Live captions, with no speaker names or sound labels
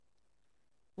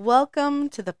Welcome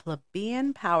to the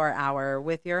Plebeian Power Hour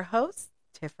with your hosts,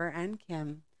 Tiffer and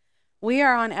Kim. We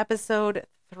are on episode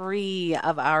 3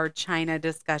 of our China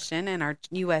discussion and our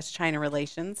U.S.-China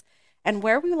relations. And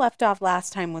where we left off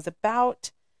last time was about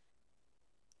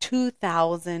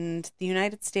 2000, the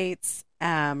United States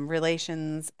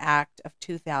Relations Act of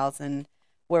 2000,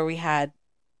 where we had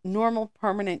normal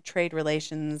permanent trade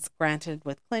relations granted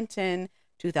with Clinton.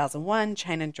 2001,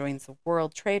 China joins the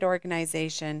World Trade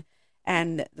Organization.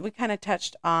 And we kind of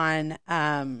touched on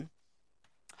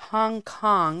Hong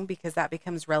Kong because that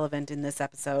becomes relevant in this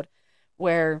episode,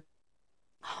 where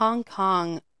Hong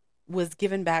Kong was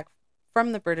given back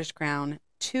from the British Crown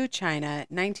to China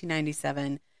in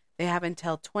 1997. They have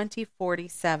until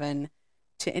 2047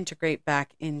 to integrate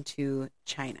back into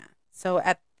China. So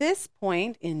at this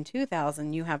point in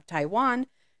 2000, you have Taiwan,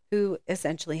 who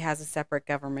essentially has a separate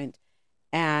government,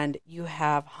 and you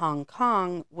have Hong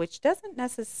Kong, which doesn't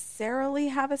necessarily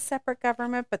have a separate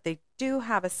government, but they do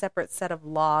have a separate set of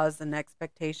laws and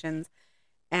expectations,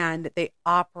 and they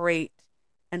operate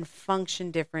and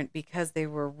function different because they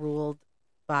were ruled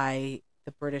by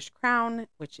the British Crown,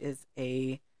 which is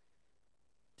a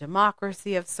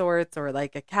democracy of sorts, or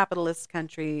like a capitalist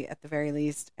country at the very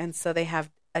least. And so they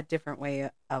have a different way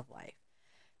of life.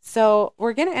 So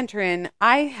we're going to enter in,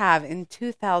 I have in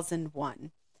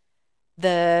 2001,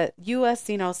 the U.S.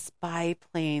 spy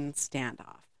plane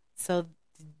standoff. So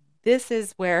this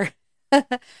is where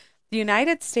the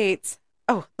United States,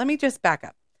 let me just back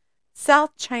up.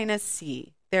 South China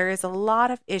Sea, there is a lot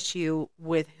of issue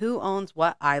with who owns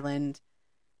what island.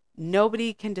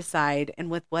 Nobody can decide.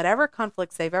 And with whatever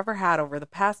conflicts they've ever had over the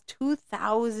past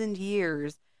 2,000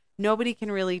 years, nobody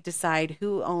can really decide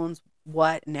who owns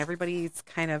what, and everybody's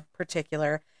kind of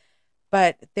particular.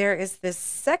 But there is this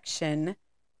section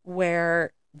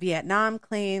where Vietnam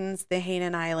claims the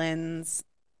Hainan Islands,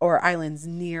 or islands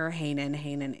near Hainan.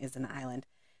 Hainan is an island.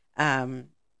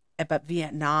 But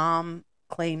Vietnam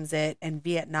claims it, and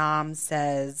Vietnam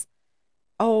says,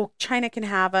 oh, China can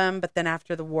have them, but then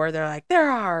after the war, they're like, they're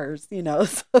ours,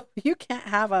 so you can't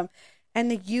have them.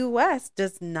 And the U.S.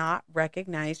 does not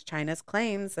recognize China's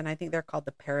claims, and I think they're called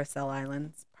the Paracel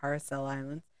Islands.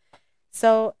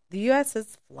 So the U.S.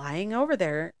 is flying over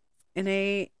there in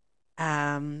a,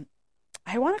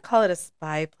 I want to call it a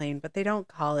spy plane, but they don't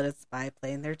call it a spy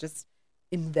plane. They're just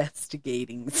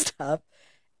investigating stuff.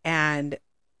 And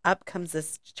up comes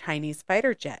this Chinese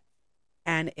fighter jet,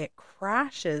 and it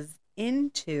crashes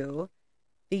into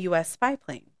the U.S. spy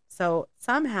plane. So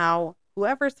somehow,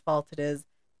 whoever's fault it is,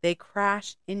 they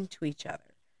crash into each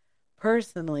other.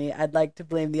 Personally, I'd like to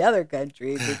blame the other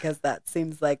country because that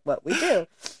seems like what we do.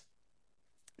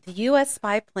 The U.S.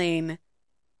 spy plane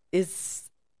is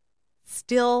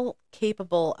still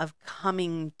capable of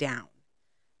coming down.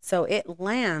 So it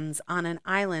lands on an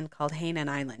island called Hainan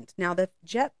Island. Now the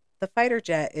fighter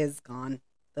jet is gone.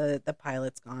 The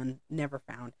pilot's gone, never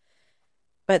found.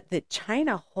 But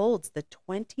China holds the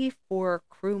 24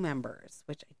 crew members,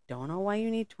 which I don't know why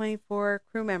you need 24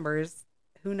 crew members.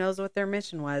 Who knows what their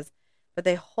mission was, but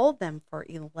they hold them for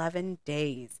 11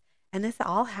 days. And this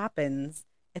all happens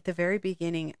at the very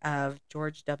beginning of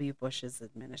George W. Bush's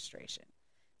administration.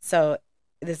 So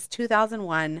this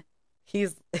 2001,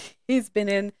 he's been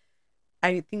in,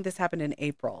 I think this happened in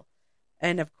April.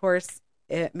 And of course,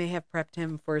 it may have prepped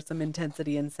him for some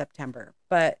intensity in September.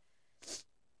 But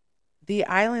the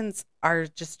islands are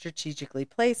just strategically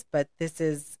placed, but this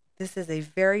is a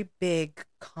very big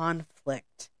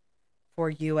conflict for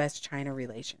U.S.-China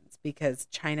relations, because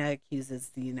China accuses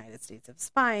the United States of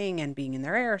spying and being in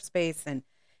their airspace and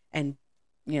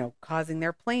causing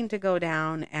their plane to go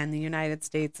down, and the United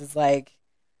States is like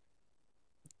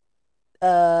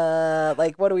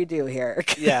what do we do here?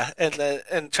 Yeah,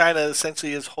 and China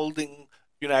essentially is holding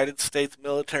United States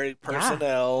military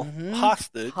personnel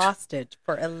hostage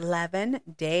for 11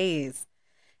 days.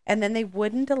 And then they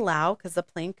wouldn't allow, because the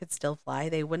plane could still fly,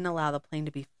 they wouldn't allow the plane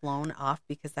to be flown off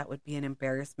because that would be an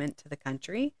embarrassment to the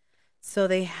country. So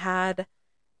they had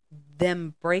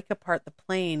them break apart the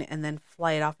plane and then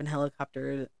fly it off in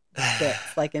helicopter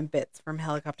bits, like in bits from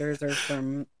helicopters or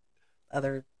from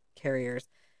other carriers.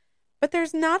 But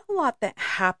there's not a lot that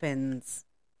happens,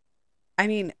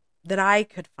 that I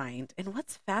could find. And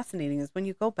what's fascinating is when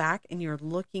you go back and you're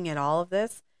looking at all of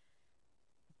this,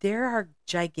 there are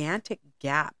gigantic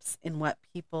gaps in what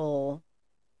people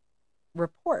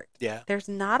report. Yeah. There's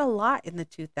not a lot in the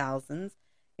 2000s.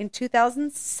 In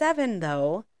 2007,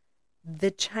 though,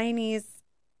 the Chinese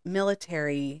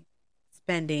military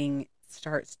spending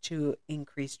starts to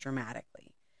increase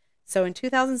dramatically. So in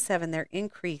 2007, their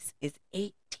increase is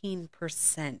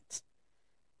 18%.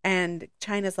 And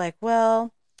China's like,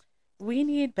 well, we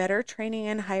need better training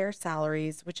and higher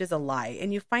salaries, which is a lie.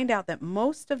 And you find out that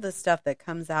most of the stuff that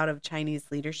comes out of Chinese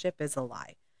leadership is a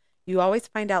lie. You always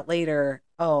find out later,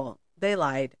 oh, they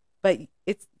lied, but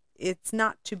it's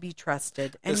not to be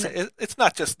trusted. And it's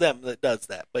not just them that does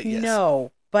that, but yes.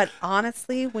 No, but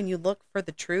honestly, when you look for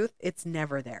the truth, it's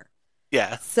never there.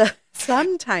 Yeah. So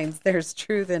sometimes there's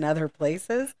truth in other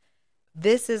places.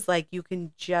 This is like you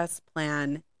can just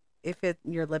plan. If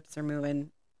your lips are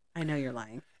moving, I know you're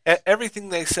lying. Everything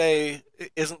they say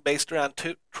isn't based around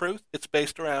truth. It's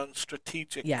based around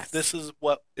strategic. Yes. This is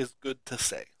what is good to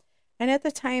say. And at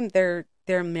the time, their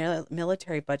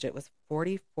military budget was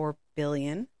 $44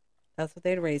 billion. That's what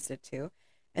they'd raised it to.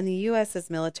 And the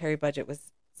U.S.'s military budget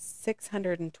was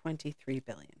 $623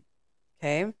 billion.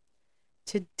 Okay?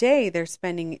 Today, their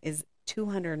spending is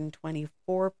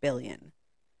 $224 billion.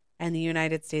 And the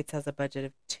United States has a budget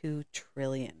of $2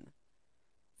 trillion.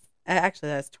 Actually,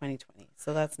 that's 2020,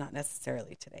 so that's not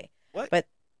necessarily today. What? But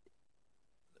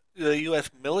the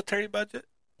U.S. military budget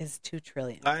is $2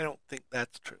 trillion. I don't think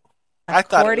that's true. I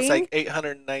thought it was like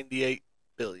 $898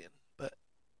 billion. But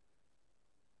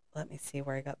let me see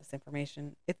where I got this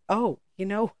information. You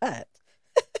know what?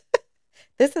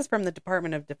 This is from the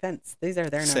Department of Defense. These are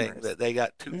their numbers. Saying that they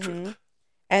got $2 trillion.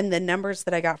 And the numbers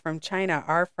that I got from China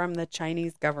are from the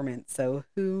Chinese government. So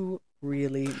who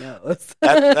really knows?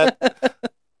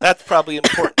 That's probably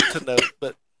important to note,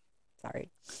 but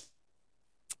sorry.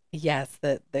 Yes,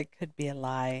 that could be a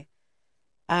lie.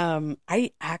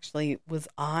 I actually was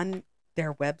on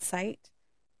their website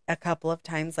a couple of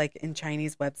times, like in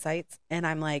Chinese websites, and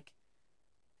I'm like,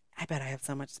 I bet I have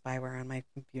so much spyware on my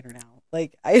computer now.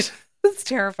 Like, it's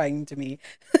terrifying to me.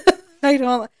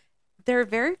 There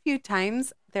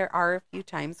are a few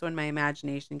times when my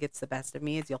imagination gets the best of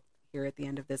me, as you'll hear at the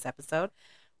end of this episode,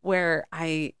 where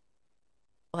my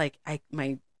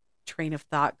train of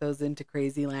thought goes into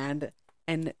crazy land.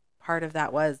 And part of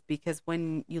that was because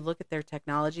when you look at their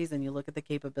technologies and you look at the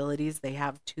capabilities they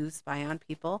have to spy on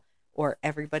people, or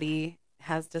everybody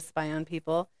has to spy on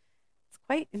people, it's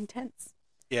quite intense.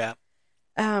 Yeah.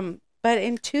 But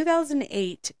in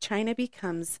 2008, China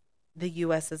becomes the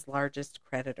U.S.'s largest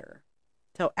creditor.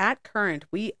 So at current,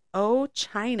 we owe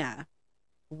China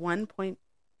we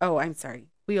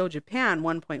owe Japan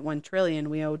 1.1 trillion.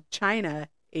 We owe China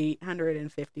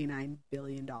 $859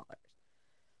 billion.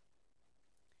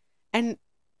 And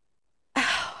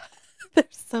there's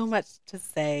so much to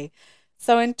say.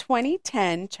 So in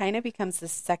 2010, China becomes the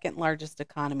second largest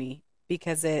economy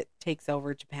because it takes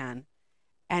over Japan.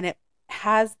 And it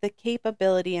has the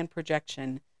capability and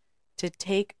projection to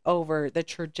take over, the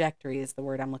trajectory is the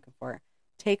word I'm looking for,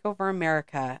 take over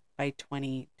America by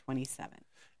 2027.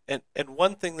 And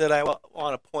one thing that I want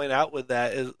to point out with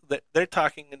that is that they're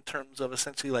talking in terms of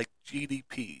essentially like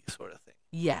GDP sort of thing.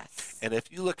 Yes. And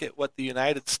if you look at what the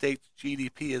United States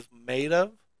GDP is made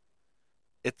of,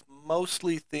 it's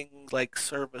mostly things like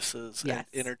services and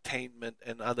entertainment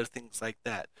and other things like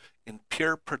that. In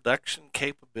pure production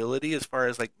capability, as far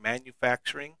as like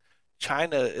manufacturing,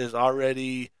 China is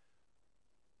already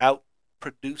out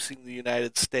producing the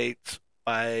United States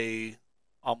by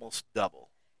almost double.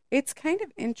 It's kind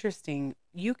of interesting.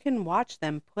 You can watch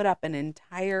them put up an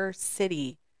entire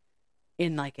city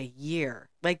in like a year.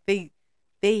 Like they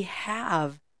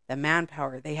have the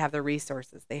manpower, they have the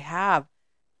resources, they have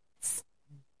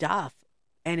stuff,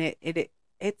 and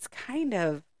it's kind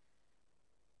of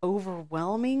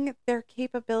overwhelming, their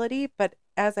capability. But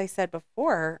as I said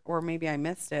before, or maybe I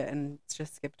missed it and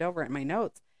just skipped over it in my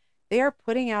notes, they are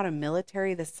putting out a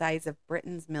military the size of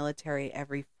Britain's military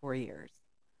every 4 years.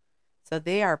 So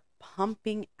they are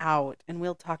pumping out, and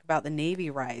we'll talk about the Navy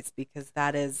rise because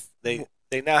that is... They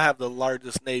now have the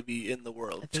largest Navy in the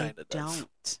world, China does.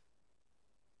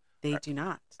 They do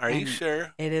not. Are you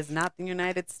sure? It is not the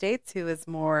United States who is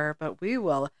more, but we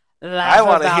will laugh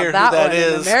about hear that who that one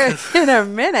is. in a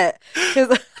minute,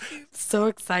 because I'm so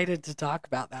excited to talk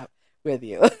about that with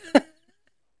you.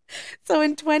 So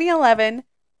in 2011,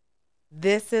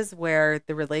 this is where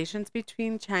the relations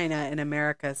between China and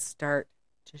America start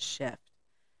to shift.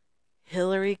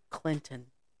 Hillary Clinton,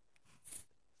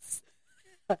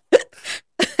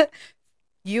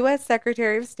 U.S.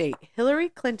 Secretary of State Hillary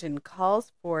Clinton,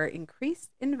 calls for increased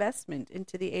investment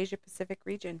into the Asia-Pacific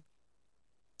region.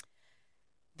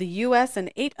 The U.S.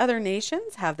 and 8 other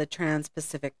nations have the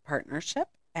Trans-Pacific Partnership,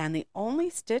 and the only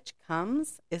stitch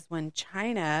comes is when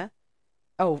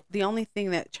the only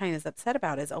thing that China's upset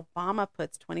about is Obama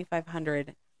puts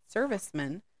 2,500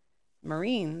 servicemen,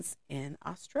 Marines, in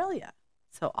Australia.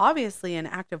 So obviously an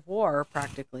act of war,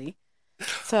 practically.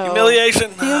 So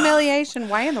Humiliation.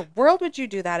 Why in the world would you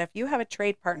do that if you have a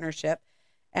trade partnership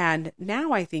And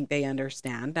now I think they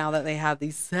understand, now that they have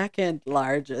the second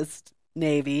largest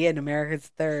navy and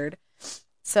America's third.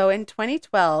 So in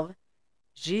 2012,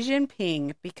 Xi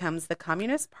Jinping becomes the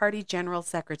Communist Party General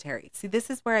Secretary. See, this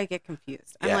is where I get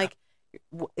confused. I'm like,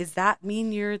 does that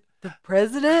mean you're the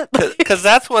president? Because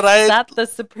that's what Is that the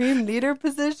supreme leader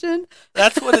position?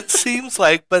 That's what it seems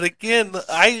like. But again,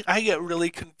 I get really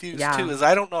confused too, as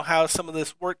I don't know how some of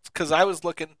this works. Because I was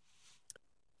looking,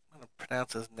 I'm going to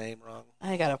pronounce his name wrong.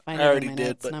 I got to find it in my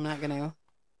notes, and I'm not going to.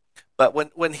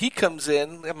 But when he comes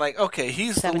in, I'm like, okay,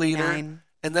 he's 79. The leader.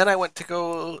 And then I went to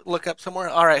go look up somewhere.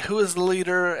 All right, who is the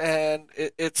leader? And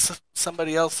it's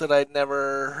somebody else that I'd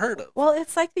never heard of. Well,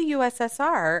 it's like the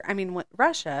USSR. I mean,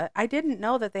 Russia. I didn't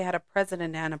know that they had a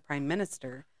president and a prime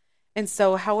minister. And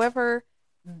so, however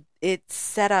it's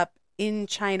set up in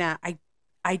China,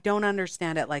 I don't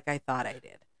understand it like I thought I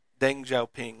did. Deng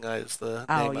Xiaoping is the name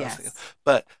I was thinking.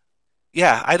 But,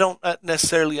 yeah, I don't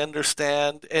necessarily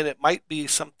understand. And it might be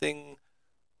something,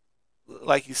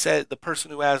 like you said, the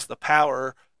person who has the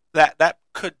power, that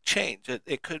could change.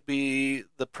 It could be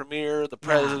the premier, the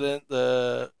president,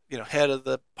 the head of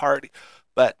the party.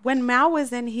 But when Mao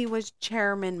was in, he was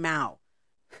Chairman Mao.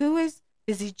 Is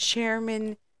he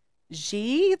Chairman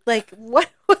Xi? Like,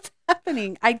 what's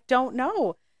happening? I don't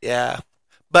know. Yeah,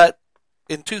 but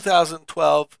in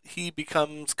 2012, he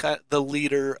becomes kind of the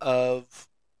leader of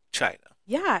China.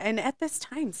 Yeah, and at this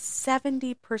time,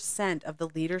 70% of the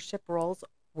leadership roles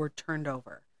were turned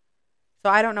over. So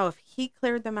I don't know if he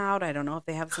cleared them out. I don't know if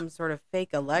they have some sort of fake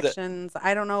elections.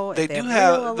 I don't know if they do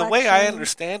have the way I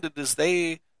understand it is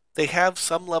they have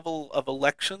some level of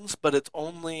elections, but it's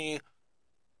only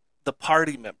the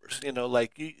party members.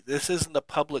 This isn't a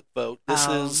public vote. This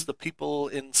is the people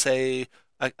in, say,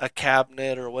 a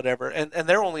cabinet or whatever, and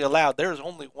they're only allowed. There's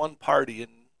only one party in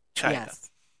China,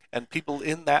 and people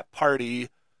in that party.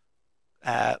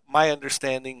 My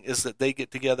understanding is that they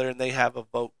get together and they have a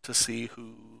vote to see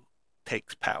who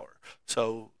takes power.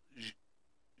 So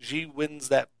Xi wins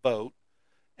that vote,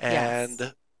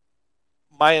 and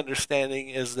my understanding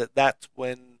is that that's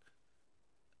when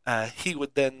he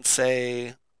would then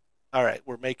say, "All right,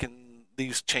 we're making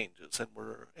these changes,"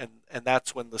 and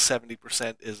that's when the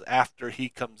 70% is after he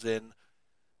comes in.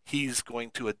 He's going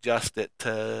to adjust it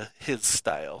to his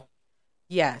style.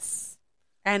 Yes.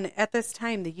 And at this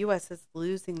time, the U.S. is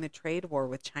losing the trade war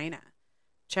with China.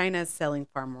 China is selling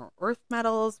far more earth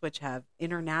metals, which have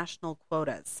international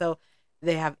quotas. So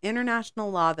they have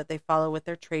international law that they follow with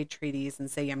their trade treaties and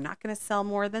say, I'm not going to sell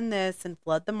more than this and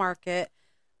flood the market.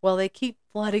 Well, they keep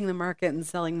flooding the market and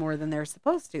selling more than they're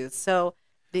supposed to. So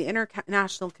the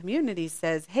international community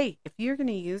says, hey, if you're going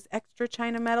to use extra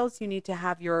China metals, you need to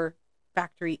have your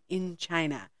factory in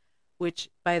China, which,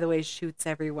 by the way, shoots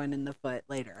everyone in the foot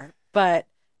later. But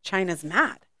China's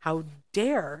mad. How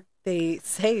dare they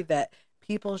say that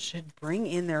people should bring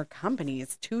in their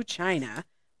companies to China,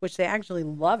 which they actually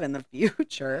love in the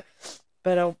future.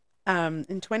 But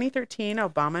in 2013,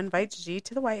 Obama invites Xi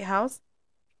to the White House.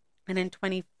 And in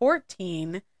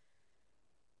 2014,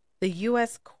 the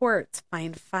U.S. courts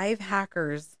find 5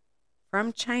 hackers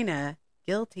from China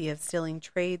guilty of stealing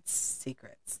trade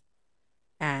secrets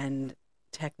and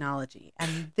technology.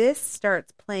 And this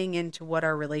starts playing into what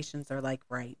our relations are like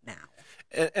right now.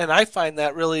 And I find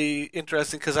that really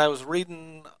interesting because I was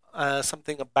reading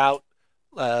something about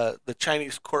the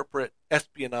Chinese corporate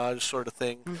espionage sort of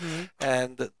thing. Mm-hmm.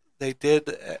 And they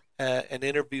did an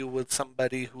interview with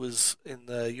somebody who was in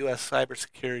the U.S.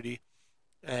 cybersecurity.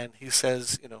 And he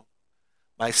says,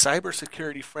 my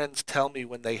cybersecurity friends tell me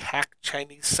when they hack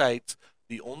Chinese sites,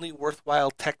 the only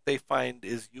worthwhile tech they find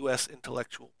is U.S.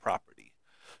 intellectual property.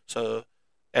 So,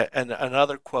 and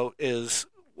another quote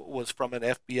was from an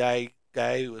FBI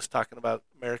guy who was talking about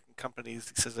American companies.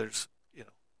 He says there's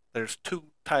 2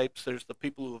 types. There's the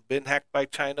people who have been hacked by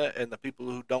China and the people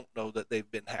who don't know that they've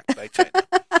been hacked by China.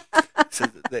 So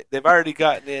they've already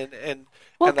gotten in. And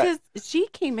because Xi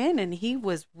came in and he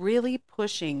was really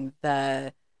pushing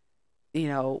the,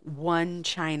 one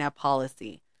China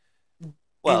policy.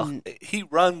 Well, he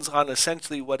runs on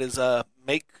essentially what is a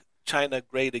make China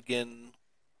great again.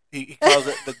 He calls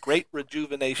it the great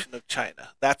rejuvenation of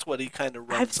China. That's what he kind of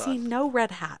runs on. I've seen no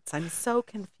red hats. I'm so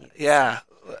confused. Yeah.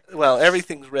 Well,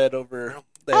 everything's red over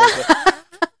there.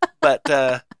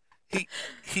 But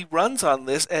he runs on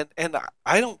this, and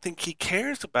I don't think he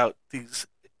cares about these,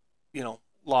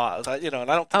 laws. And I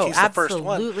don't think he's the first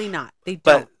one. Absolutely not. They don't.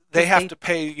 But they have to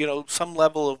pay, some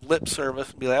level of lip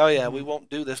service and be like, oh, yeah, we won't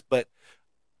do this. But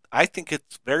I think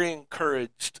it's very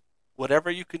encouraged,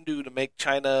 whatever you can do to make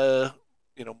China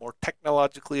more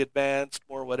technologically advanced,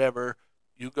 more whatever,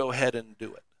 you go ahead and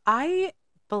do it. I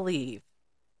believe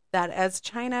that as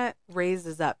China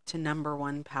raises up to number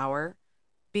one power,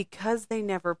 because they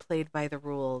never played by the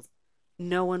rules,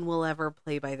 no one will ever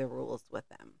play by the rules with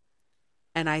them.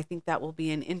 And I think that will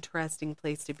be an interesting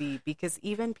place to be, because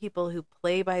even people who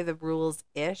play by the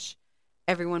rules-ish,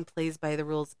 everyone plays by the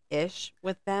rules-ish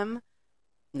with them.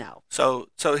 No. So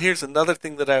here's another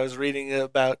thing that I was reading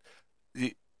about.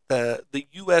 The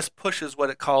U.S. pushes what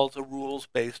it calls a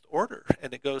rules-based order,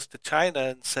 and it goes to China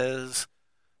and says,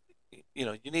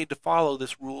 you need to follow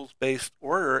this rules-based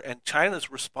order. And China's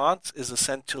response is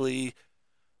essentially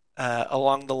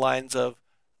along the lines of,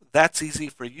 that's easy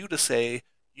for you to say.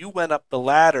 You went up the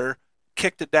ladder,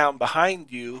 kicked it down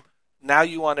behind you. Now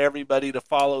you want everybody to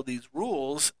follow these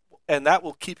rules, and that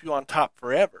will keep you on top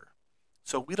forever.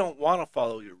 So we don't want to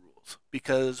follow your rules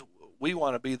because we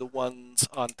want to be the ones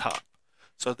on top.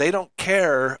 So they don't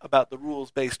care about the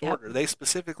rules-based order. They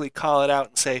specifically call it out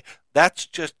and say, that's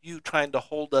just you trying to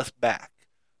hold us back.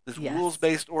 This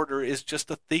rules-based order is just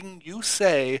a thing you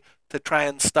say to try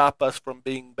and stop us from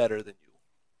being better than you.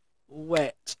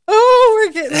 Wet. Oh,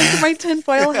 we're getting into my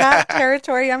tinfoil hat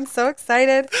territory. I'm so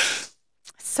excited.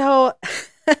 So,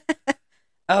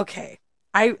 okay.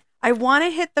 I want to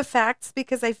hit the facts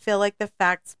because I feel like the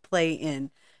facts play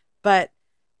in. But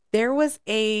there was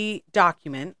a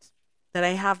document that I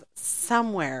have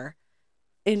somewhere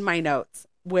in my notes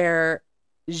where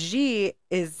Xi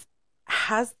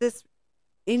has this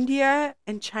India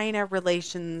and China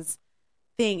relations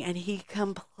thing, and he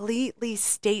completely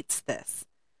states this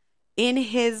in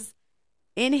his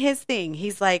thing.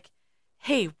 He's like,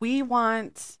 hey, we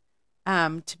want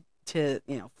to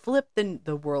flip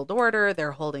the world order.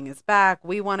 They're holding us back.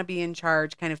 We want to be in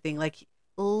charge, kind of thing. Like,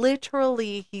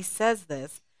 literally, he says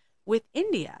this with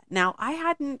India. Now, I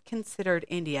hadn't considered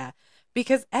India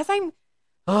because I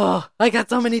got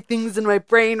so many things in my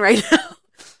brain right now.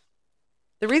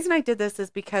 The reason I did this is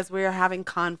because we are having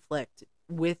conflict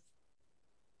with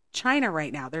China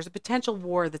right now. There's a potential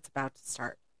war that's about to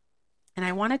start. And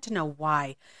I wanted to know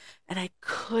why. And I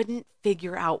couldn't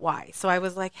figure out why. So I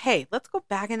was like, hey, let's go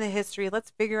back in the history.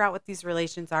 Let's figure out what these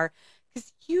relations are.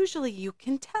 Because usually you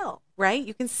can tell, right?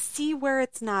 You can see where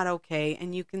it's not okay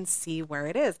and you can see where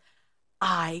it is.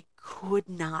 I could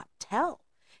not tell.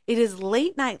 It is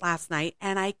late night last night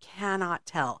and I cannot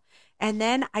tell. And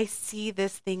then I see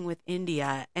this thing with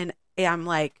India and I'm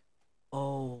like,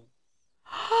 oh.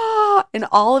 And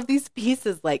all of these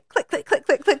pieces like click, click, click,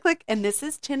 click, click, click. And this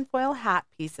is tinfoil hat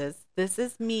pieces. This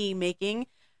is me making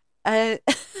a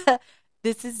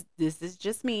this is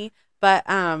just me. But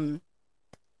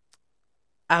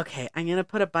okay, I'm gonna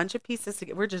put a bunch of pieces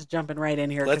together. We're just jumping right in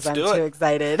here because I'm too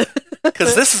excited.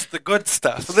 Because this is the good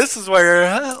stuff. This is where,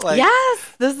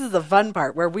 yes, this is the fun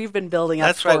part where we've been building up.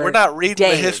 That's right. We're not reading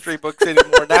the history books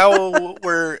anymore. Now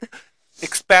we're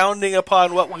expounding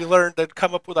upon what we learned and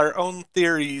come up with our own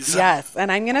theories. Yes,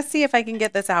 and I'm gonna see if I can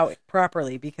get this out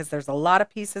properly because there's a lot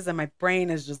of pieces and my brain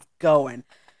is just going.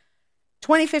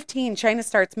 2015, China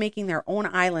starts making their own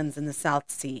islands in the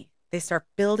South Sea. They start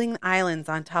building islands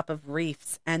on top of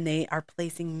reefs, and they are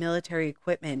placing military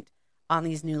equipment on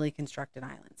these newly constructed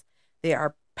islands. They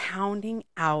are pounding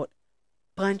out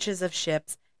bunches of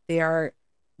ships. They are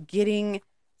getting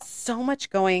so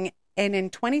much going. And in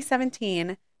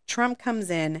 2017, Trump comes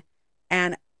in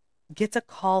and gets a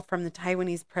call from the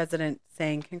Taiwanese president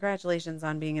saying, congratulations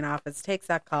on being in office, takes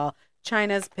that call.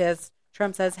 China's pissed.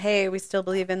 Trump says, hey, we still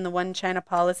believe in the one China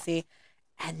policy.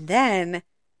 And then,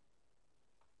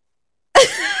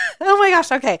 oh my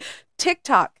gosh, okay.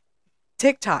 TikTok,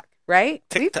 right?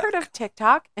 TikTok. We've heard of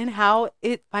TikTok and how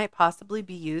it might possibly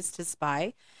be used to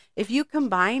spy. If you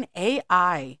combine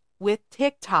AI with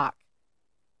TikTok,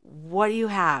 what do you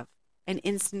have? An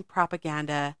instant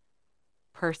propaganda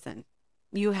person.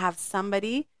 You have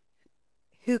somebody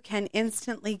who can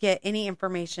instantly get any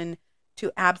information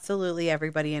to absolutely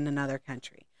everybody in another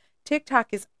country. TikTok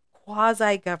is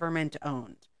quasi-government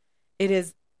owned. It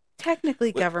is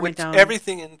technically government owned.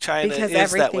 Everything in China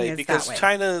is that way. Because that way.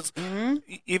 China's,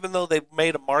 even though they've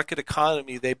made a market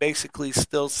economy, they basically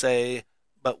still say,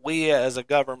 but we as a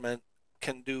government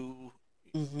can do,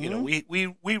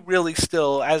 we really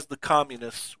still, as the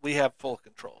communists, we have full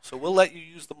control. So we'll let you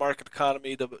use the market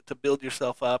economy to build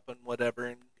yourself up and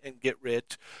whatever and get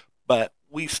rich, but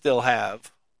we still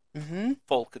have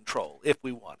full control if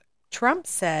we want it. Trump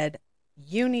said,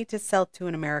 you need to sell to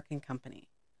an American company.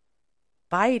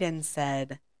 Biden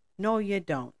said, no, you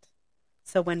don't.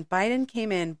 So when Biden came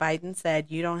in, Biden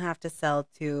said, you don't have to sell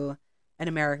to an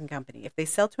American company. If they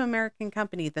sell to an American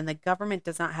company, then the government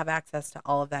does not have access to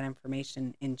all of that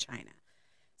information in China.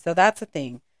 So that's a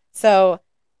thing. So,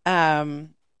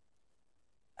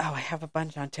 I have a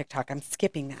bunch on TikTok. I'm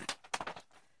skipping that.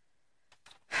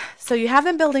 So you have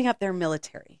them building up their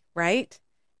military, right?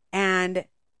 And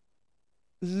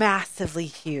massively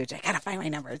huge. I got to find my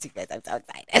numbers, you guys. I'm so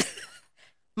excited.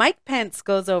 Mike Pence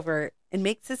goes over and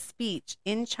makes a speech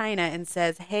in China and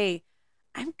says, hey,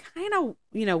 I'm kind of,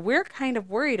 we're kind of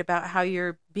worried about how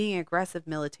you're being aggressive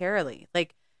militarily.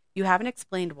 Like, you haven't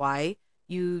explained why.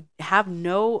 You have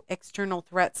no external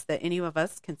threats that any of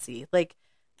us can see. Like,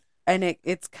 and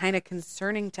it's kind of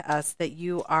concerning to us that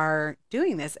you are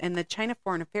doing this. And the China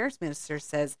Foreign Affairs Minister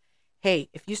says, hey,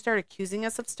 if you start accusing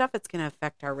us of stuff, it's going to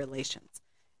affect our relations.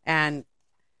 And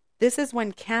this is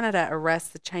when Canada arrests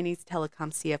the Chinese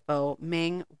telecom CFO,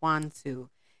 Meng Wanzhou,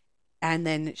 and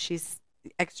then she's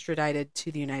extradited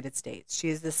to the United States. She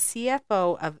is the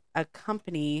CFO of a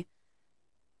company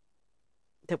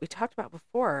that we talked about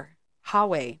before,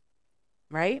 Huawei,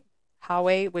 right?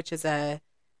 Huawei, which is a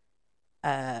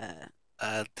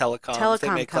telecoms. They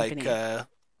make company. Like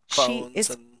she phones is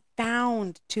and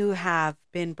found to have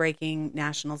been breaking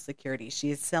national security. She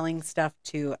is selling stuff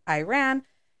to Iran,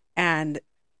 and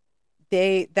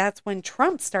that's when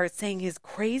Trump starts saying his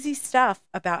crazy stuff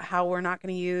about how we're not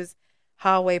going to use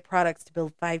Huawei products to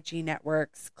build 5G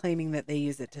networks, claiming that they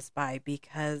use it to spy,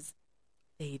 because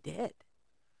they did.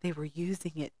 They were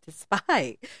using it to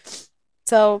spy.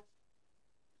 So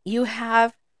you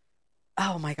have,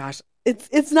 oh my gosh,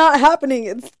 it's not happening.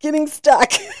 It's getting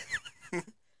stuck.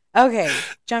 Okay,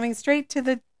 jumping straight to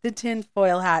the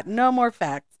tinfoil hat. No more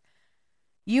facts.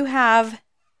 You have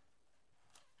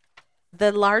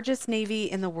the largest navy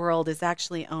in the world is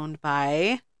actually owned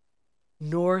by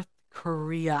North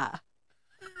Korea.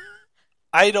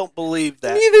 I don't believe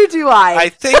that. Neither do I. I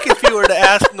think if you were to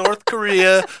ask North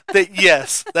Korea, that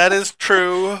yes, that is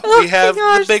true. Oh we have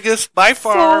the biggest by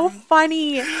far. So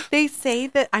funny. They say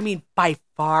that, I mean, by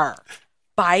far.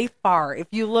 By far. If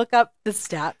you look up the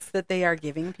stats that they are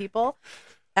giving people,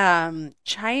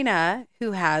 China,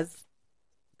 who has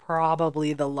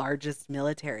probably the largest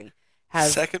military,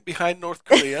 has second behind North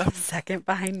Korea. Second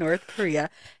behind North Korea,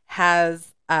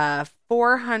 has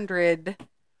 400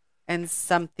 and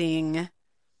something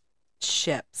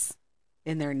ships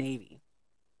in their navy.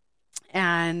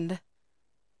 And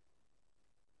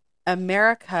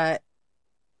America,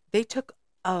 they took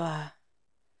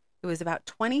it was about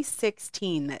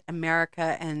 2016 that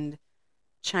America and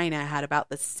China had about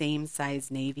the same size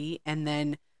navy, and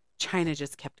then China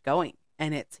just kept going,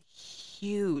 and it's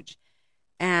huge.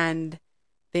 And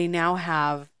they now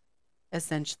have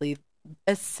essentially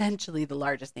the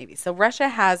largest navy. So Russia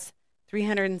has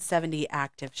 370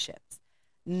 active ships.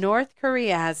 North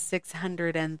Korea has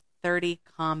 630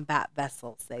 combat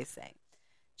vessels, they say.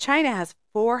 China has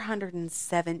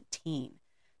 417.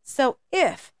 So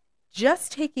if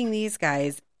just taking these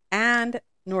guys and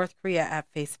North Korea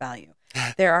at face value,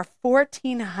 there are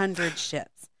 1,400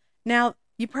 ships. Now,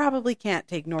 you probably can't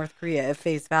take North Korea at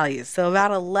face value, so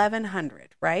about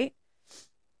 1,100, right?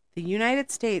 The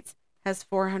United States has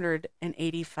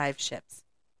 485 ships.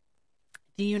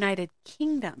 The United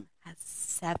Kingdom has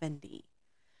 70.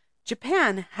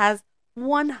 Japan has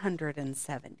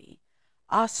 170.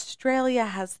 Australia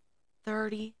has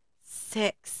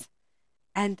 36.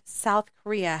 And South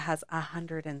Korea has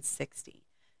 160.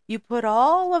 You put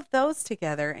all of those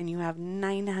together and you have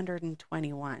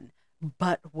 921.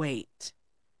 But wait,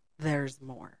 there's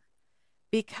more.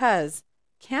 Because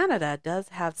Canada does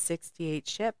have 68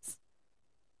 ships,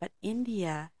 but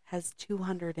India has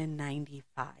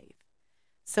 295.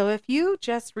 So if you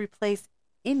just replace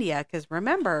India, because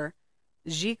remember,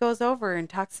 Xi goes over and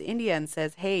talks to India and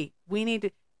says, hey,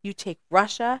 you take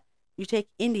Russia, you take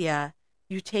India,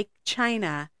 you take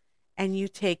China, and you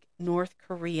take North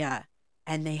Korea,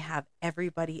 and they have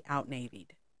everybody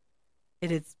out-navied.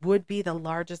 It would be the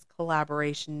largest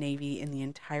collaboration navy in the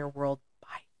entire world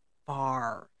by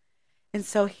far. And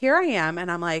so here I am,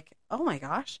 and I'm like, oh my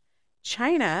gosh,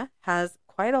 China has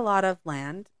quite a lot of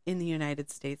land in the United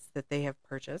States that they have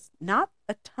purchased. Not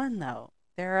a ton, though.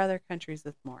 There are other countries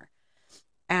with more.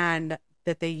 And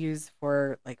that they use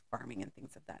for like farming and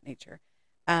things of that nature.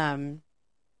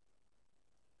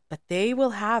 But they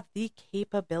will have the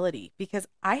capability, because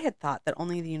I had thought that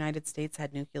only the United States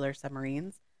had nuclear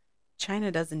submarines. China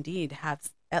does indeed have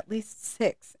at least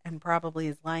 6, and probably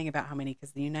is lying about how many,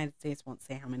 because the United States won't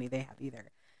say how many they have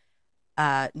either.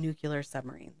 Nuclear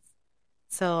submarines.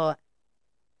 So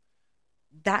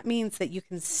that means that you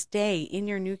can stay in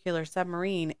your nuclear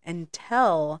submarine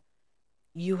until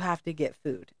you have to get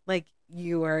food. Like,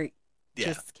 you are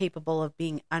just capable of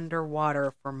being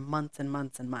underwater for months and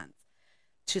months and months.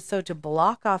 So to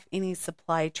block off any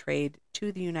supply trade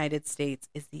to the United States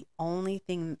is the only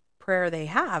thing prayer they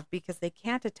have, because they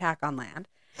can't attack on land.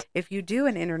 If you do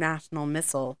an international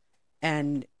missile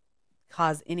and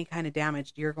cause any kind of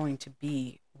damage, you're going to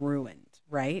be ruined,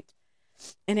 right?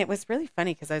 And it was really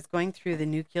funny because I was going through the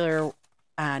nuclear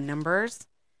numbers,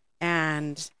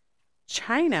 and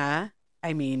China,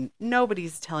 I mean,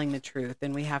 nobody's telling the truth,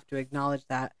 and we have to acknowledge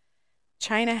that.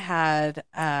 China had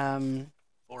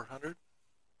 400.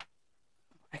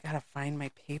 I gotta find my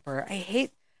paper. I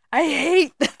hate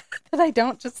that I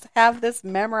don't just have this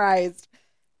memorized,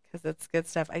 because it's good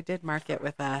stuff. I did mark it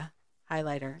with a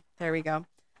highlighter. There we go.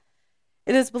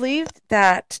 It is believed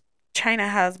that China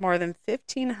has more than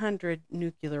 1,500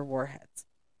 nuclear warheads,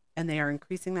 and they are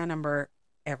increasing that number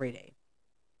every day.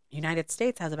 The United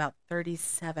States has about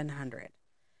 3,700.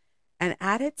 And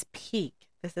at its peak,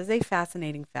 this is a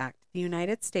fascinating fact, the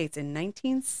United States in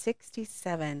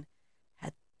 1967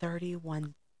 had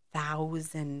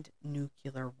 31,000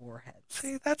 nuclear warheads.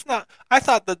 See, that's not... I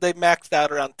thought that they maxed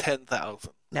out around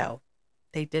 10,000. No,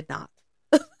 they did not.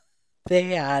 They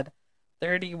had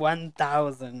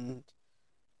 31,000,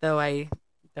 though I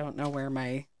don't know where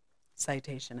my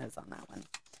citation is on that one.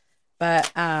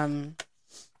 But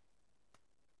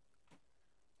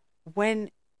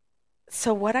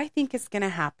what I think is going to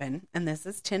happen, and this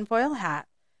is tinfoil hat,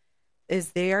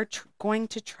 is they are going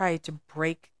to try to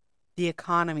break the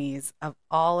economies of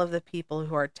all of the people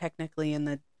who are technically in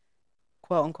the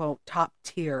quote unquote top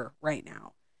tier right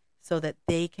now, so that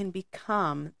they can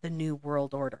become the new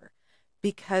world order.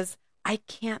 Because I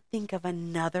can't think of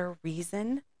another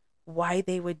reason why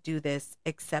they would do this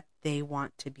except they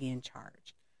want to be in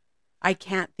charge. I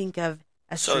can't think of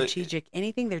a strategic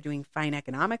anything. They're doing fine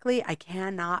economically. I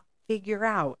cannot figure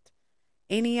out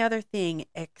any other thing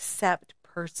except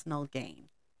personal gain.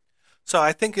 So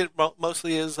I think it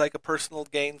mostly is like a personal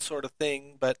gain sort of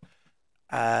thing, but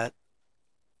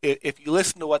if you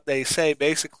listen to what they say,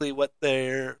 basically what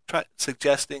they're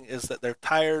suggesting is that they're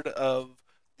tired of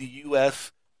the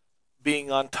U.S.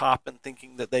 being on top and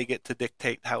thinking that they get to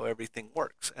dictate how everything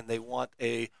works, and they want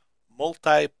a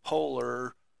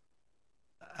multipolar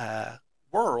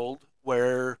world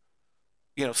where,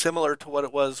 similar to what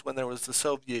it was when there was the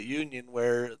Soviet Union,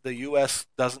 where the U.S.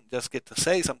 doesn't just get to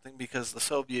say something because the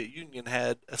Soviet Union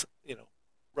had,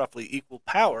 roughly equal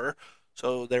power.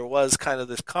 So there was kind of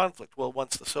this conflict. Well,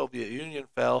 once the Soviet Union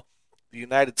fell, the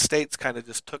United States kind of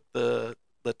just took the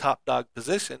top dog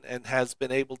position and has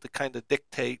been able to kind of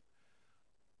dictate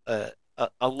a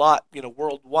lot,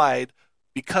 worldwide,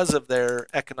 because of their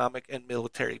economic and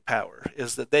military power,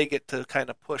 is that they get to kind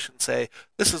of push and say,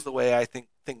 this is the way I think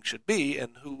things should be,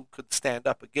 and who could stand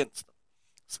up against them.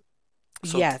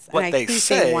 So yes, what and I think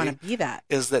they want to be that.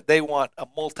 Is that they want a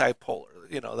multipolar.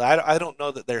 I don't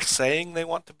know that they're saying they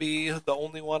want to be the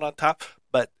only one on top,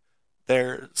 but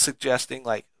they're suggesting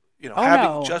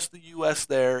having just the U.S.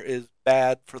 there is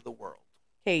bad for the world.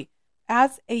 Okay,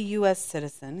 as a U.S.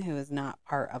 citizen who is not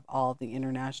part of all the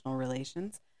international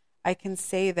relations, I can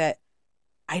say that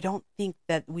I don't think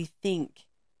that we think,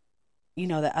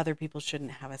 that other people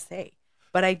shouldn't have a say.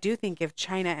 But I do think if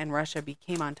China and Russia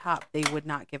became on top, they would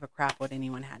not give a crap what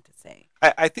anyone had to say.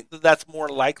 I think that that's more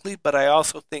likely, but I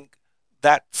also think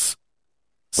that's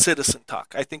citizen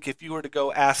talk. I think if you were to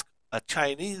go ask a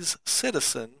Chinese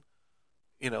citizen,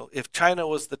 if China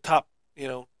was the top,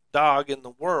 dog in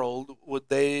the world, would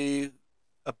they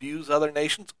abuse other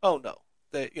nations? Oh, no.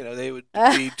 They would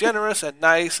be generous and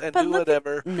nice and do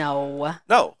whatever. No,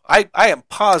 I am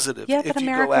positive. Yeah, if but you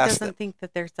America go ask doesn't them. think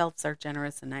that their selves are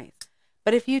generous and nice.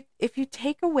 But if you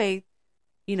take away,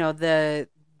 the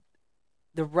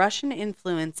Russian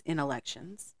influence in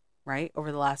elections, right,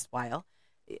 over the last while,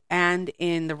 and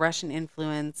in the Russian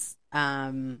influence,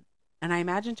 and I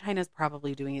imagine China's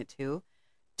probably doing it too,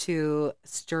 to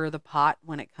stir the pot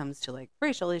when it comes to like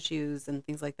racial issues and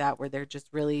things like that, where they're just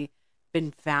really been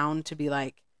found to be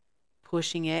like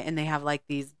pushing it, and they have like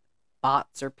these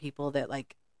bots or people that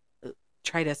like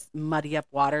try to muddy up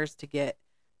waters to get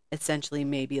essentially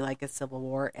maybe like a Civil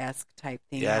War-esque type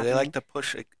thing. Yeah, happening. They like to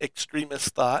push extremist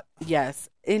thought. Yes,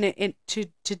 to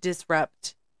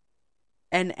disrupt,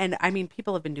 and I mean,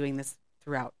 people have been doing this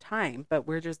throughout time, but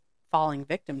we're just falling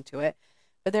victim to it.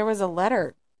 But there was a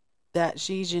letter that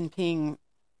Xi Jinping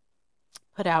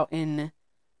put out in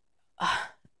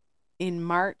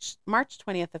March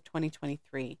 20th of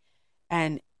 2023,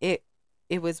 and it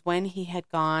was when he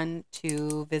had gone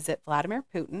to visit Vladimir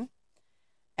Putin.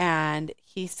 And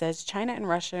he says China and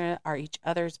Russia are each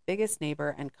other's biggest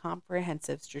neighbor and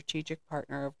comprehensive strategic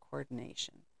partner of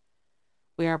coordination.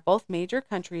 We are both major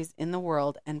countries in the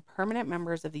world and permanent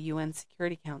members of the UN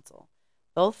Security Council.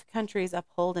 Both countries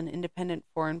uphold an independent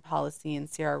foreign policy and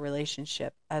see our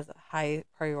relationship as a high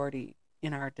priority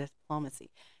in our diplomacy.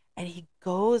 And he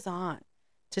goes on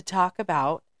to talk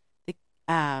the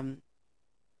um,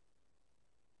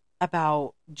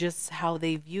 about just how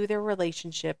they view their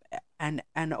relationship and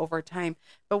over time.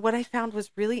 But what I found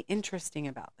was really interesting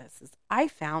about this is I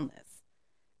found this,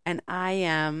 and I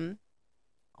am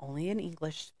only an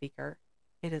English speaker.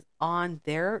 It is on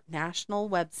their national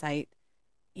website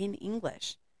in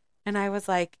English. And I was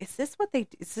like, is this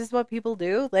what people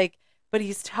do? Like, but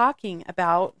he's talking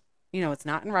about, it's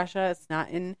not in Russia, it's not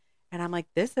in, and I'm like,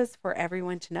 this is for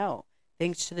everyone to know.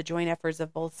 Thanks to the joint efforts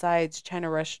of both sides,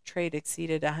 China-Russia trade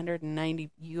exceeded 190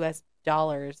 billion US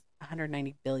dollars,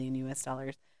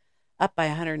 up by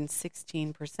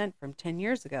 116% from 10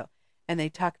 years ago. And they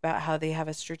talk about how they have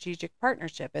a strategic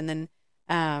partnership. And then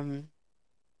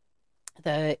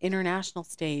the international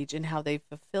stage and how they've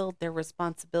fulfilled their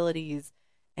responsibilities.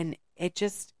 And it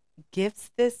just gives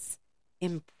this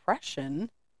impression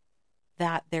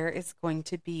that there is going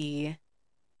to be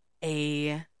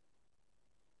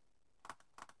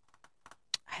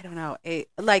I don't know, it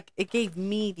gave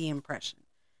me the impression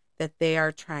that they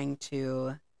are trying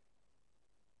to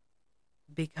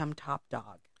become top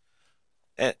dog.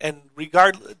 And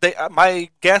my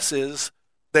guess is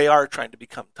they are trying to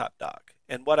become top dog.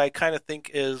 And what I kind of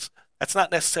think is that's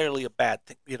not necessarily a bad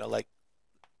thing, like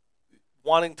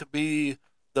wanting to be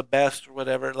the best or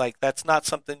whatever. Like that's not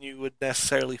something you would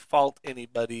necessarily fault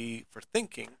anybody for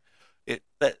thinking.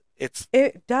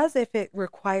 It does if it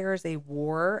requires a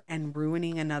war and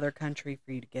ruining another country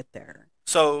for you to get there.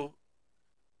 So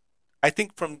I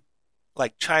think from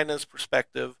like China's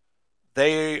perspective,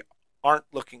 they aren't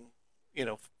looking,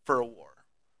 for a war.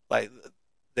 Like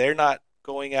they're not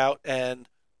going out and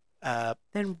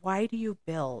then why do you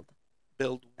build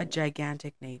a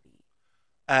gigantic navy?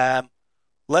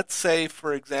 Let's say,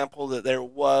 for example, that there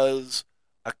was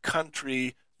a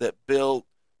country that built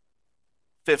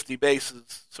 50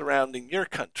 bases surrounding your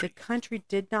country. The country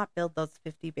did not build those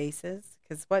 50 bases,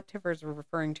 because what Tiffers are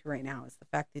referring to right now is the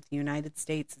fact that the United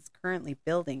States is currently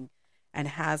building and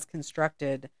has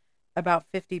constructed about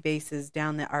 50 bases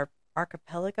down the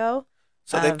archipelago.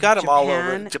 So they've got them all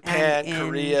over Japan,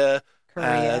 Korea.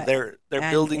 They're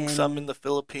building some in the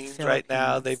Philippines right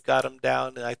now. They've got them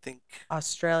down, I think,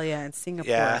 Australia and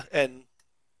Singapore. Yeah,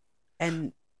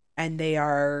 and they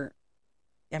are.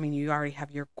 I mean, you already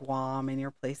have your Guam and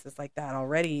your places like that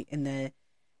already in the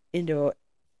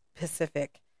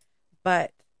Indo-Pacific,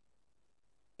 but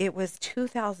it was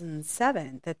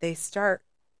 2007 that they start.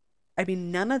 I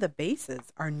mean, none of the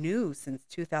bases are new since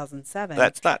 2007.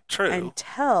 That's not true.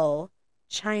 Until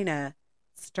China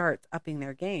starts upping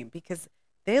their game, because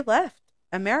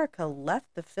America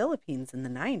left the Philippines in the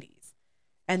 90s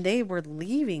and they were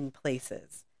leaving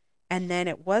places. And then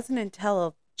it wasn't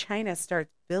until China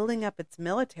starts building up its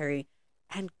military,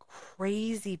 and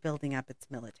crazy building up its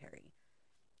military.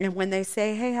 And when they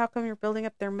say, hey, how come you're building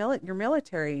up your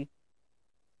military?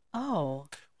 Oh.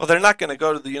 Well, they're not going to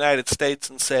go to the United States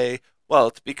and say, well,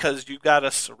 it's because you got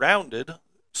us surrounded.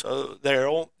 So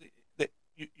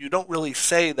you don't really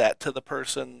say that to the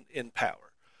person in power.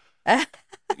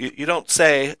 You don't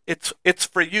say, it's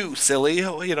for you, silly.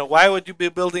 Why would you be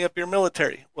building up your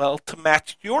military? Well, to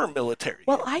match your military.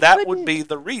 Well, that would be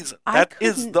the reason. That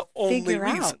is the only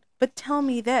reason. But tell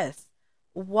me this.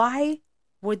 Why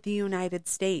would the United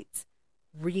States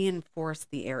reinforce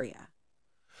the area?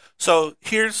 So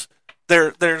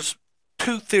there's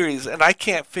two theories, and I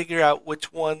can't figure out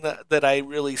which one that I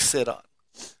really sit on.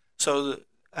 So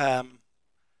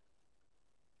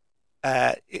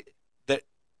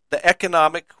the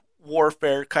economic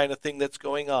warfare kind of thing that's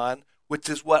going on, which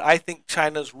is what I think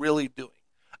China's really doing.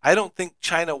 I don't think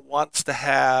China wants to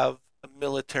have a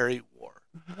military war.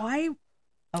 Why?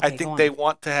 Okay, I think they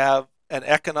want to have an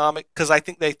economic, because I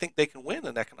think they can win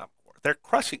an economic war. They're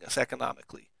crushing us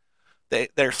economically.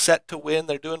 They're set to win.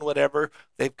 They're doing whatever.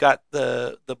 They've got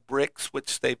the BRICS,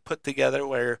 which they put together,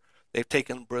 where they've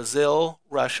taken Brazil,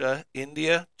 Russia,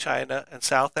 India, China, and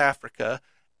South Africa,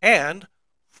 and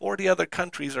 40 other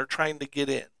countries are trying to get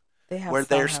in, where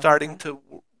they're starting to,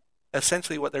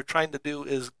 essentially what they're trying to do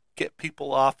is get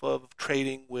people off of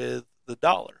trading with the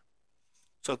dollar.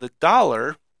 So the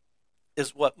dollar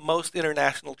is what most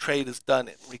international trade is done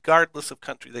in, regardless of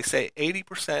country. They say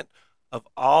 80% of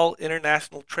all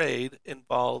international trade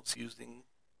involves using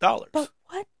dollars. But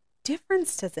what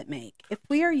difference does it make? If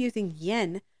we are using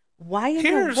yen, why in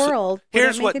the world would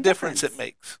here's it make what a difference it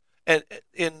makes. And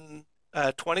in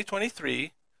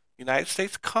 2023, United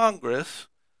States Congress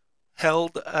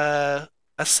held a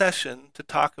session to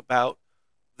talk about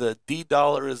the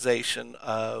de-dollarization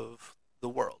of the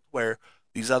world, where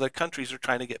these other countries are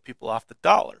trying to get people off the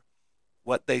dollar.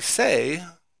 What they say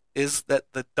is that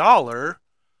the dollar,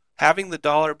 having the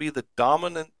dollar be the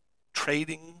dominant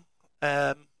trading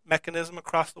mechanism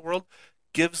across the world,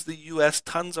 gives the U.S.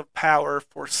 tons of power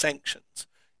for sanctions.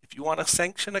 If you want to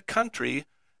sanction a country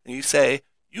and you say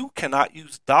you cannot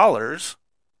use dollars,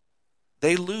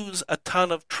 they lose a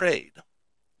ton of trade.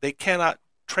 They cannot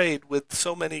trade with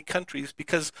so many countries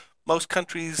because most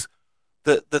countries,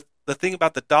 the thing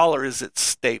about the dollar is it's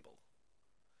stable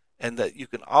and that you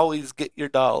can always get your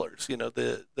dollars.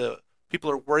 The people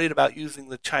are worried about using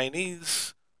the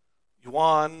Chinese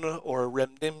yuan or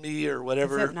renminbi or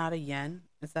whatever. Is it not a yen?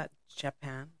 Is that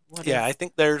Japan? Yeah, I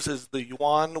think theirs is the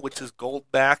yuan, which is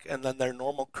gold back, and then their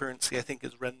normal currency, I think,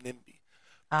 is renminbi.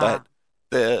 But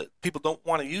the people don't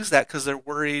want to use that because they're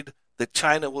worried that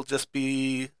China will just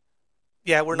be,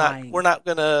 we're not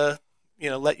gonna,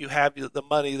 let you have the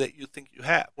money that you think you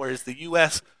have. Whereas the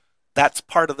U.S., that's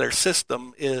part of their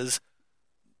system is,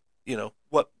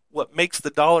 what makes the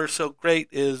dollar so great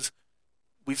is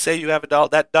we say you have a dollar,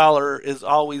 that dollar is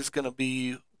always going to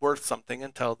be worth something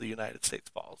until the United States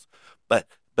falls. But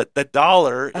the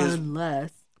dollar is,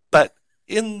 but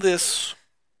in this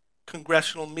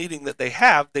congressional meeting that they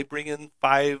have, they bring in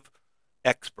 5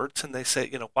 experts and they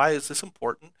say, why is this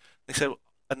important? They say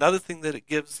another thing that it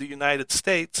gives the United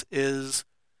States is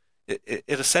it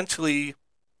essentially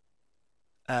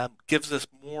gives us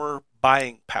more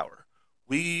buying power.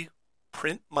 We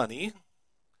print money,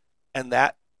 and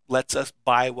that lets us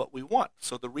buy what we want.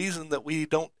 So the reason that we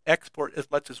don't export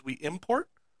as much as we import,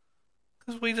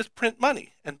 because we just print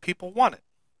money and people want it.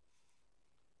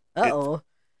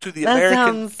 To the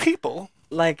American people,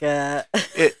 like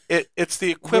it's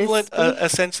the equivalent,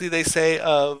 essentially, they say,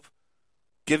 of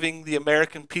giving the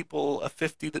American people a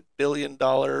 $50 billion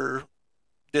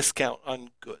discount on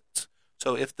goods.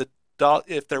 So if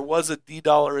there was a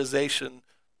de-dollarization,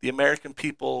 the American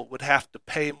people would have to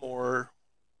pay more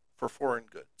for foreign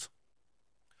goods.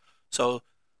 So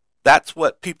that's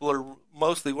what people are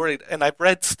mostly worried. And I've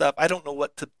read stuff. I don't know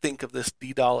what to think of this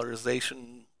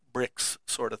de-dollarization BRICS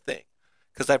sort of thing,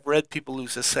 because I've read people who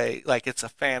just say like it's a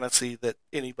fantasy that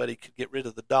anybody could get rid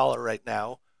of the dollar right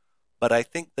now. But I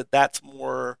think that that's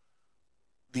more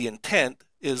the intent,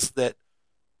 is that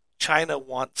China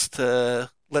wants to,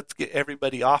 let's get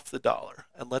everybody off the dollar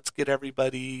and let's get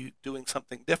everybody doing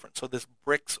something different. So this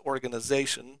BRICS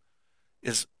organization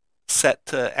is set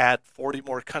to add 40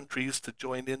 more countries to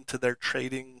join into their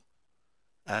trading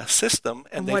system.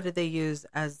 And what do they use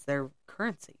as their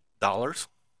currency? Dollars.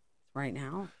 Right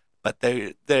now. But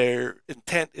their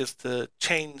intent is to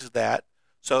change that.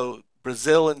 So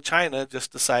Brazil and China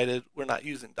just decided we're not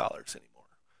using dollars anymore.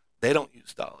 They don't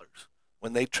use dollars.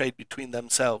 When they trade between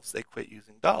themselves, they quit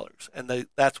using dollars. And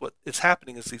that's what is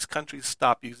happening, is these countries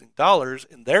stop using dollars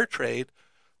in their trade.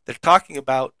 They're talking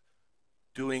about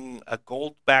doing a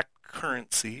gold-backed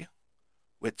currency,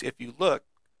 which if you look,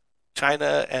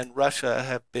 China and Russia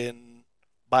have been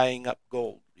buying up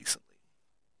gold recently.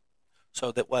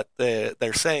 So that what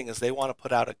they're saying is they want to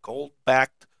put out a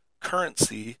gold-backed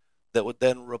currency that would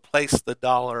then replace the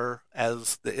dollar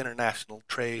as the international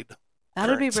trade That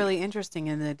would be really interesting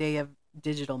in the day of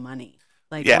digital money.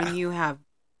 Like when you have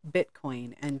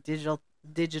Bitcoin and digital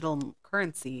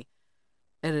currency,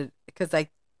 because I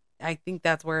think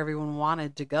that's where everyone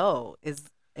wanted to go, is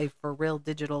a for real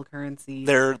digital currency.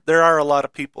 There are a lot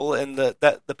of people, and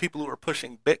the people who are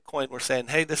pushing Bitcoin were saying,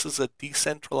 hey, this is a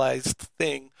decentralized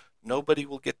thing. Nobody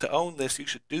will get to own this. You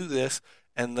should do this.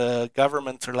 And the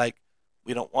governments are like,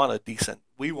 we don't want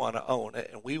we want to own it,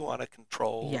 and we want to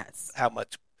control how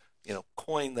much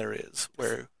coin there is.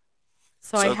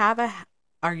 So I have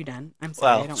are you done? I'm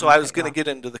sorry. Well, I was going to get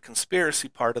into the conspiracy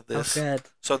part of this. Oh, good.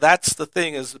 So that's the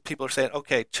thing, is that people are saying,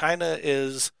 okay, China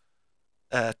is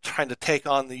trying to take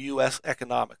on the U.S.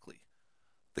 economically.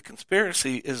 The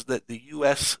conspiracy is that the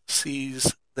U.S.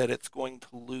 sees that it's going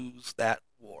to lose that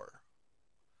war.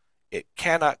 It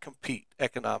cannot compete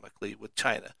economically with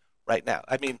China right now.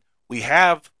 I mean, we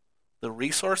have the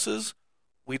resources,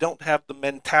 we don't have the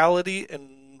mentality,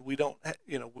 and we don't,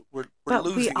 we're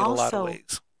losing in a lot of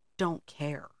ways. Don't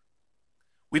care.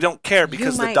 We don't care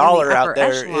because the dollar out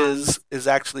there is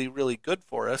actually really good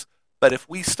for us. But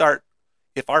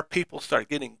if our people start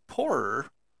getting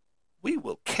poorer, we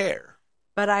will care.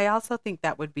 But I also think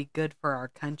that would be good for our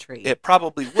country. It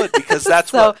probably would, because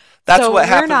that's what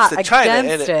happens to China,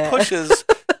 and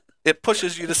it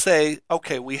pushes you to say,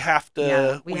 okay, we have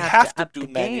to do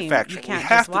manufacturing. You can't we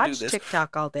have just watch to do this.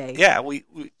 TikTok all day. Yeah, we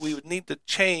would need to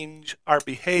change our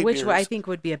behaviors, which I think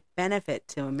would be a benefit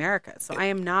to America. So I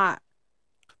am not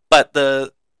But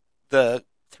the Threatened.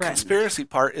 conspiracy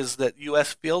part is that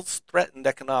U.S. feels threatened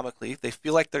economically. They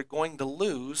feel like they're going to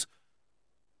lose.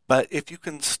 But if you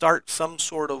can start some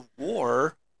sort of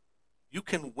war, you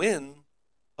can win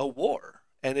a war.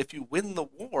 And if you win the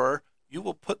war, you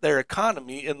will put their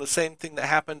economy in the same thing that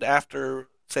happened after,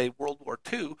 say, World War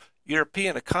II.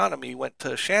 European economy went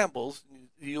to shambles.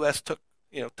 The U.S. took,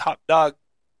 top dog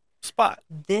spot.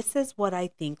 This is what I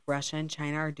think Russia and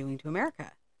China are doing to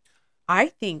America. I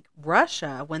think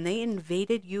Russia, when they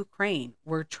invaded Ukraine,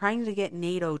 were trying to get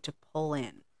NATO to pull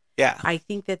in. Yeah. I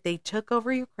think that they took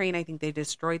over Ukraine. I think they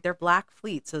destroyed their Black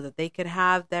Fleet so that they could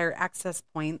have their access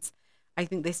points. I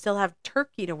think they still have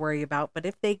Turkey to worry about. But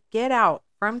if they get out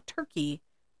from Turkey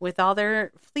with all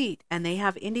their fleet and they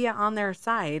have India on their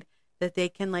side, that they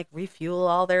can like refuel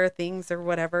all their things or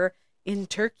whatever in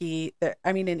Turkey,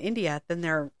 in India, then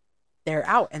they're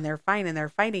out and they're fine and they're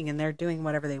fighting and they're doing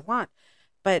whatever they want.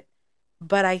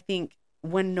 But I think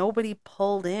when nobody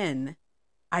pulled in,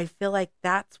 I feel like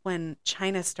that's when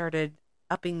China started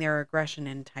upping their aggression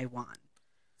in Taiwan.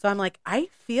 So I'm like, I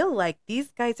feel like these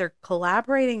guys are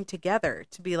collaborating together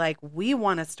to be like, we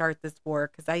want to start this war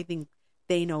because I think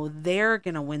they know they're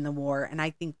going to win the war. And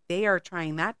I think they are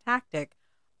trying that tactic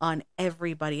on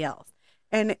everybody else.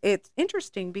 And it's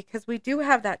interesting because we do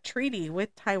have that treaty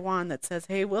with Taiwan that says,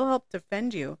 hey, we'll help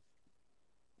defend you.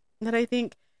 That I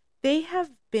think they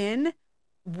have been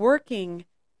working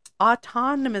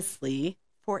autonomously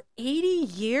for 80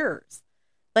 years.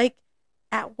 Like,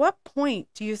 at what point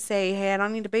do you say, hey, I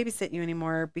don't need to babysit you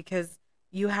anymore because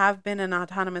you have been an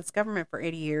autonomous government for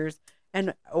 80 years?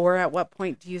 Or at what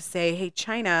point do you say, hey,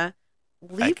 China,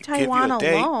 leave Taiwan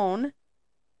alone?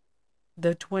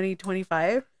 The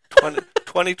 2025?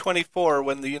 2024,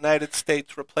 when the United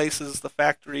States replaces the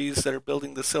factories that are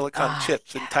building the silicon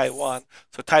chips in Taiwan.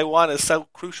 So Taiwan is so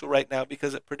crucial right now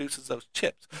because it produces those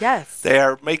chips. Yes. They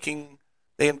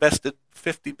invested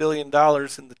 $50 billion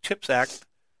in the CHIPS Act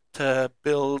to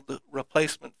build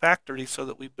replacement factories so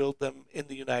that we build them in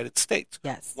the United States.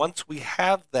 Yes. Once we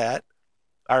have that,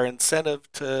 our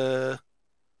incentive to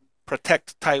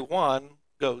protect Taiwan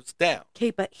goes down.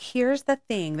 Okay, but here's the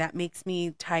thing that makes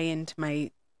me tie into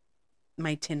my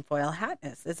tinfoil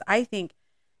hatness is I think,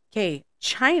 okay,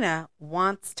 China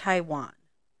wants Taiwan,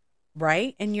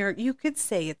 right? And you could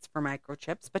say it's for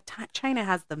microchips, but China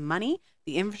has the money,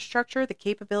 the infrastructure, the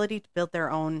capability to build their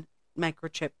own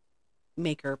microchip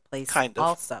maker place. Kind of.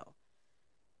 Also.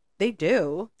 They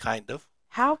do. Kind of.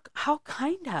 How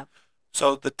kind of?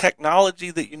 So the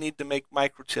technology that you need to make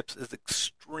microchips is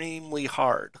extremely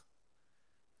hard.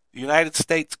 The United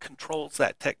States controls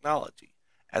that technology.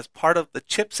 As part of the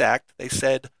CHIPS Act, they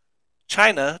said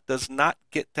China does not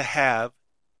get to have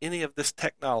any of this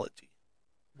technology.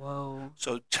 Whoa.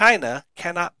 So China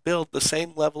cannot build the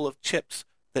same level of chips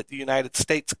that the United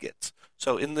States gets.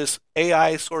 So in this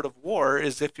AI sort of war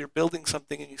is if you're building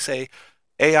something and you say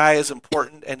AI is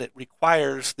important and it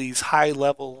requires these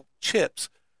high-level chips,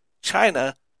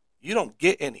 China, you don't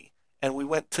get any. And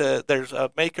there's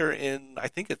a maker in, I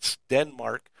think it's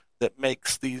Denmark, that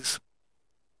makes these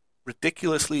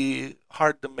ridiculously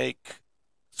hard to make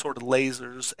sort of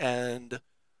lasers, and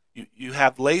you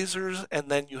have lasers and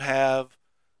then you have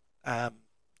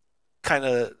kind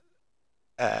of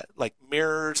like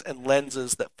mirrors and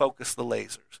lenses that focus the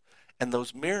lasers. And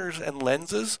those mirrors and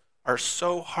lenses are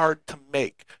so hard to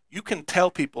make. You can tell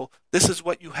people this is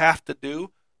what you have to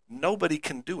do. Nobody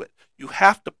can do it. You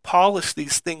have to polish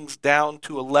these things down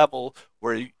to a level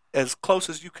where as close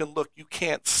as you can look, you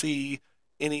can't see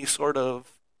any sort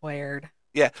of weird.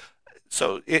 Yeah.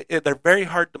 So they're very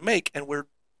hard to make, and we're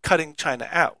cutting China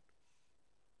out.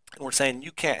 And we're saying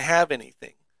you can't have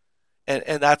anything.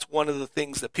 And that's one of the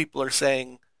things that people are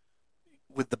saying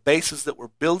with the bases that we're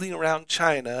building around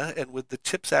China and with the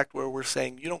CHIPS Act where we're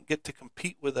saying you don't get to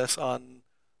compete with us on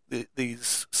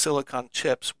these silicon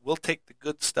chips. We'll take the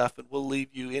good stuff and we'll leave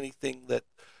you anything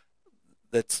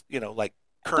that's like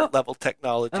current level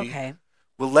technology. Okay.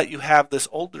 We'll let you have this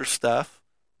older stuff,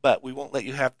 but we won't let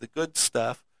you have the good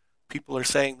stuff. People are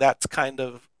saying that's kind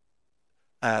of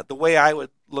the way I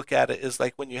would look at it is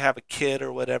like when you have a kid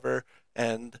or whatever,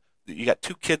 and you got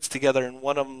two kids together, and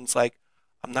one of them's like,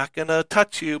 "I'm not gonna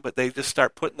touch you," but they just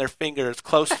start putting their fingers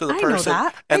close to the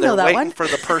person, and they're waiting for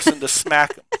the person to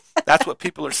smack them. That's what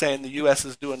people are saying the U.S.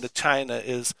 is doing to China.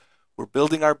 Is we're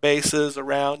building our bases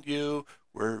around you.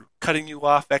 We're cutting you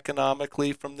off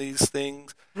economically from these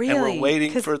things, really? And we're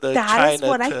waiting for the China China is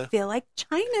what I feel like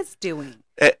China's doing.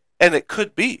 And it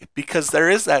could be, because there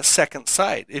is that second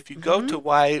side. If you go to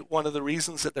why one of the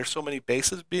reasons that there's so many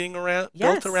bases being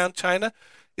built around China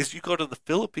is you go to the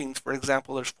Philippines, for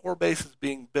example, there's 4 bases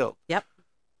being built. Yep.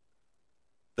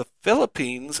 The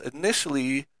Philippines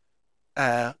initially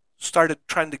started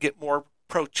trying to get more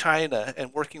pro-China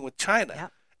and working with China.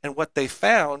 Yep. And what they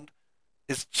found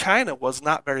is China was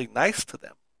not very nice to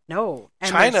them. No.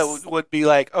 And China there's, would be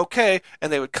like, okay,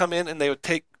 and they would come in and they would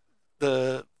take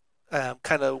the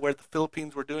kind of where the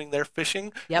Philippines were doing their fishing,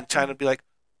 and yep. China would be like,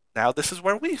 now this is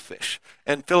where we fish,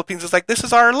 and Philippines is like, this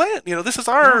is our land, this is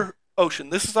Yeah. our ocean,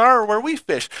 this is our where we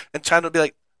fish, and China would be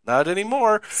like, not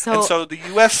anymore, and So, so the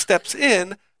U.S. steps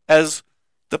in as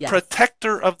the yes.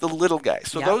 protector of the little guy.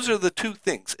 So Yep. those are the two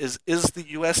things: is the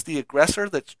U.S. the aggressor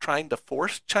that's trying to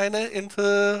force China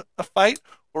into a fight,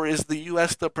 or is the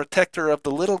U.S. the protector of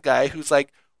the little guy who's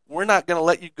like, we're not going to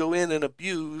let you go in and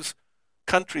abuse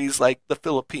countries like the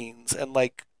Philippines and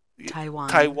like Taiwan.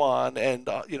 Taiwan and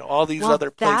all these Well,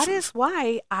 other that is places.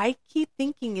 why I keep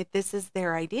thinking that this is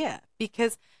their idea,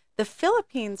 because the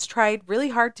Philippines tried really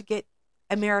hard to get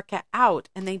America out,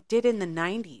 and they did in the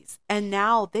 90s. And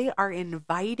now they are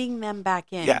inviting them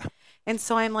back in. Yeah, And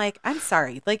so I'm like, I'm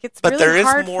sorry. Like, it's but really there is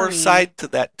hard for more me. side to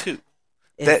that too.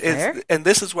 Is That is, there? and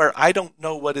this is where I don't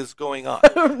know what is going on.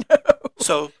 Oh, no.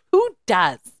 So Who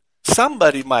does?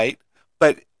 somebody might,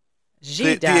 but She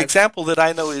the does. example that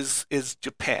I know is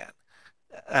Japan.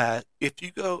 If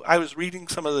you go, I was reading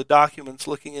some of the documents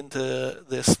looking into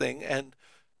this thing, and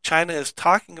China is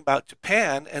talking about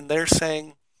Japan, and they're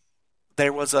saying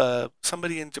there was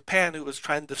somebody in Japan who was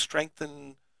trying to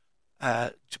strengthen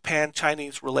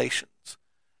Japan-Chinese relations,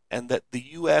 and that the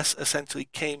U.S. essentially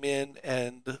came in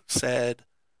and said,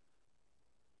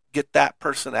 get that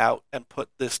person out and put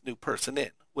this new person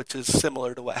in, which is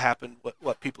similar to what happened.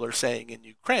 What people are saying in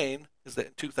Ukraine is that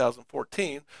in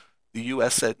 2014, the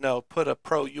U.S. said, no, put a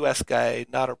pro-U.S. guy,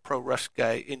 not a pro-Russian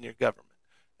guy in your government.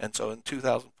 And so in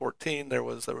 2014, there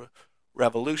was a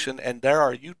revolution, and there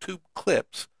are YouTube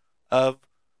clips of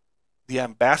the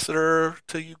ambassador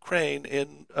to Ukraine,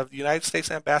 of the United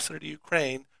States ambassador to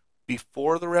Ukraine,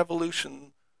 before the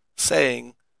revolution,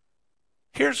 saying,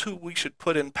 here's who we should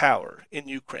put in power in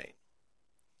Ukraine.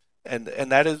 And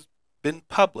that has been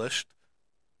published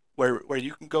where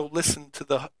you can go listen to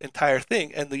the entire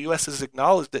thing, and the U.S. has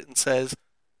acknowledged it and says,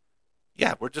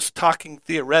 yeah, we're just talking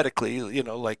theoretically,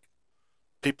 like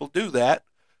people do that.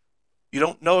 You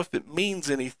don't know if it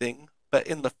means anything, but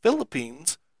in the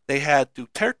Philippines, they had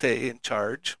Duterte in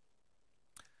charge.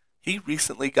 He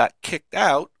recently got kicked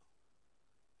out,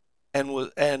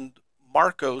 and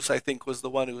Marcos, I think, was the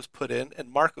one who was put in,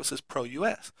 and Marcos is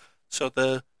pro-U.S. So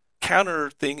the counter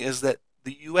thing is that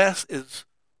the U.S. is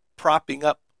propping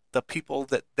up the people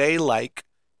that they like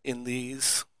in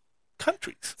these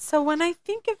countries. So when I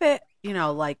think of it,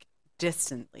 like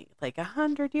distantly, like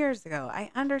 100 years ago,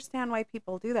 I understand why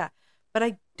people do that, but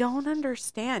I don't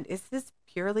understand. Is this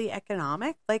purely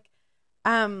economic? Like,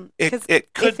 It because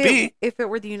it could be. if it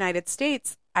were the United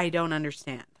States, I don't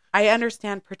understand. I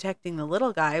understand protecting the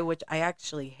little guy, which I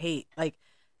actually hate. Like,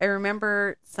 I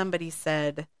remember somebody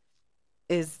said,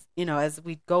 is, as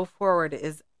we go forward,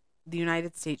 is the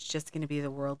United States just going to be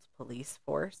the world's police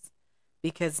force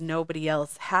because nobody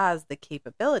else has the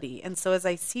capability? And so as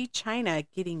I see China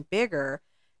getting bigger,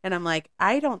 and I'm like,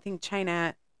 I don't think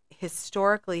China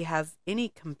historically has any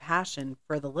compassion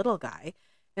for the little guy.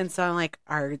 And so I'm like,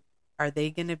 are they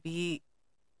going to be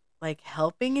like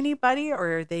helping anybody,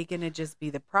 or are they going to just be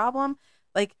the problem?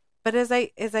 Like, but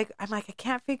I'm like, I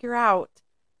can't figure out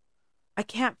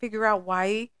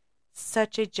why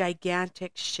such a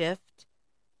gigantic shift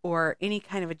or any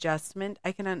kind of adjustment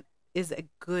is a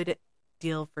good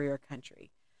deal for your country.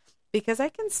 Because I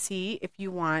can see if you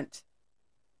want,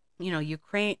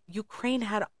 Ukraine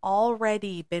had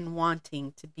already been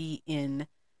wanting to be in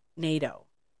NATO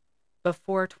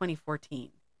before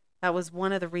 2014. That was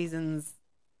one of the reasons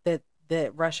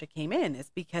that Russia came in,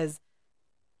 is because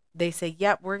they say,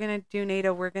 "Yep, we're going to do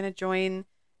NATO. We're going to join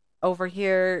over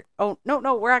here. Oh,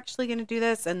 no, we're actually going to do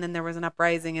this." And then there was an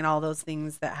uprising and all those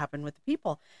things that happened with the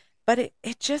people. But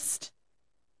it just,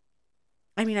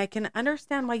 I mean, I can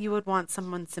understand why you would want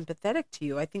someone sympathetic to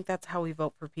you. I think that's how we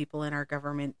vote for people in our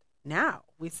government now.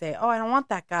 We say, "Oh, I don't want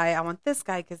that guy. I want this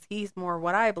guy because he's more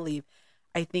what I believe."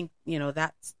 I think,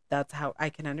 that's how I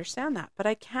can understand that. But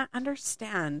I can't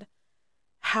understand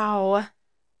how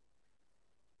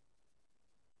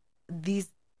these,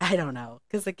 I don't know,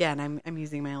 because again, I'm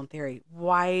using my own theory.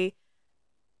 Why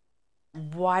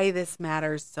this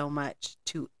matters so much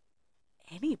to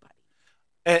anybody.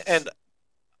 And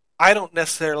I don't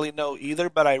necessarily know either,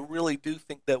 but I really do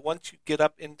think that once you get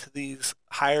up into these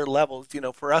higher levels,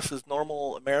 for us as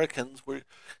normal Americans,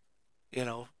 you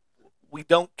know, we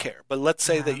don't care. But let's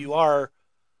say Yeah. that you are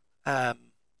um,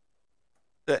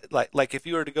 Like if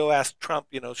you were to go ask Trump,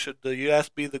 should the U.S.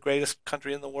 be the greatest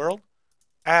country in the world?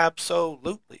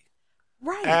 Absolutely,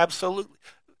 Right. absolutely.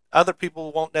 Other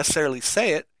people won't necessarily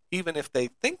say it, even if they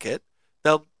think it.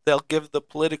 They'll give the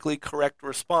politically correct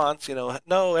response.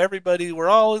 No, everybody, we're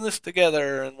all in this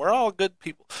together, and we're all good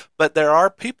people. But there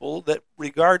are people that,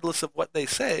 regardless of what they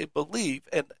say, believe.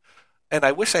 And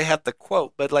I wish I had the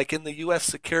quote, but like in the U.S.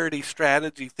 security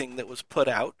strategy thing that was put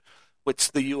out,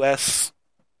 which the U.S.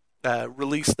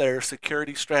 Released their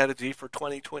security strategy for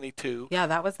 2022, Yeah,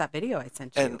 that was that video I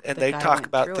sent you. and The they guy talk went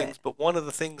about through things. it. But one of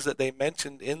the things that they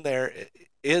mentioned in there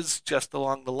is just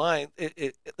along the line.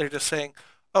 They're just saying,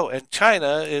 oh, and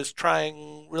China is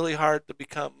trying really hard to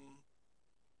become,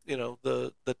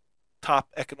 the top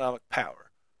economic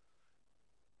power.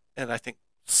 And I think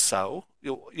so.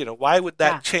 Why would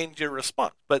that Yeah. change your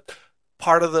response? But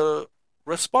part of the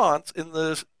response in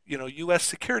the U.S.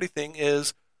 security thing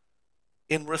is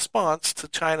in response to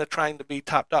China trying to be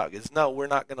top dog is no, we're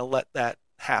not going to let that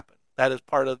happen. That is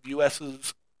part of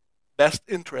U.S.'s best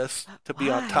interests But to be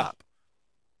on why? top.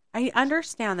 I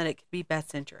understand that it could be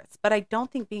best interest, but I don't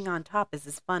think being on top is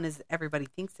as fun as everybody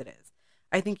thinks it is.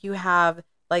 I think you have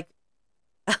like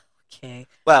okay.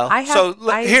 Well, I have so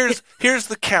I here's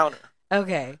the counter.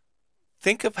 okay.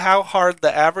 Think of how hard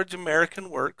the average American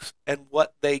works and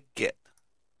what they get,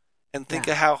 and think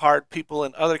Yeah. of how hard people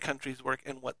in other countries work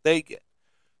and what they get.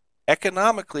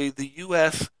 Economically, the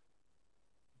U.S.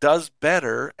 does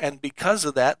better, and because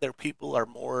of that, their people are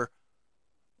more,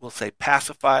 we'll say,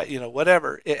 pacified,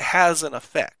 whatever. It has an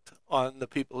effect on the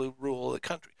people who rule the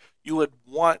country. You would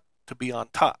want to be on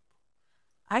top.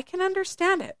 I can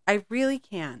understand it. I really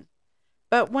can.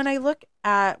 But when I look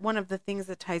at one of the things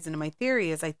that ties into my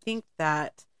theory is I think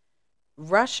that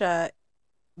Russia,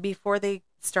 before they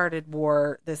started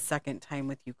war this second time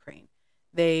with Ukraine,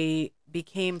 they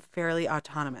became fairly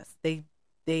autonomous.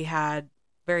 They had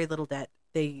very little debt.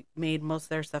 They made most of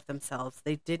their stuff themselves.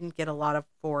 They didn't get a lot of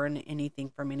foreign anything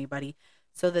from anybody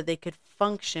so that they could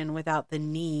function without the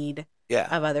need Yeah.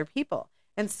 of other people.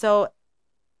 And so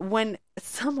when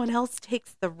someone else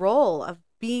takes the role of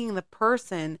being the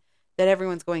person that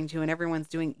everyone's going to and everyone's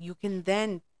doing, you can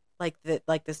then like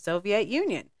the Soviet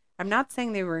Union. I'm not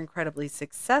saying they were incredibly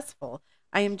successful.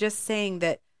 I am just saying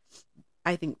that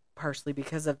I think partially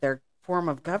because of their form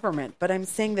of government, but I'm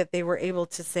saying that they were able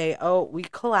to say, "Oh, we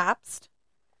collapsed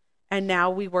and now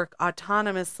we work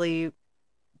autonomously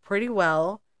pretty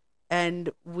well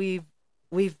and we've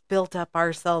built up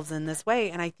ourselves in this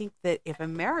way." And I think that if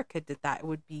America did that, it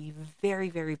would be very,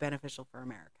 very beneficial for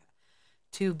America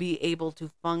to be able to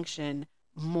function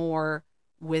more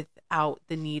without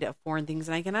the need of foreign things.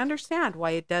 And I can understand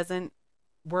why it doesn't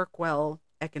work well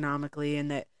economically and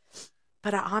that,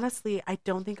 but honestly, I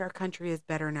don't think our country is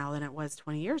better now than it was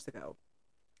 20 years ago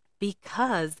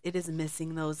because it is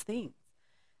missing those things.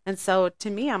 And so to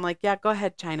me, I'm like, yeah, go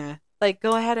ahead, China. Like,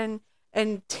 go ahead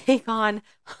and take on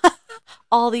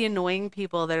all the annoying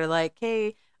people that are like,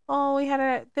 hey, oh, we had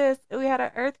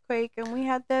an earthquake, and we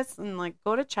had this, and like,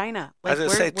 go to China. As Like, I we're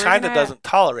say, we're China gonna doesn't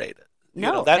tolerate it.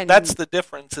 no, That's and the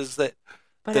difference is that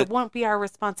but it that won't be our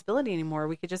responsibility anymore.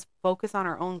 We could just focus on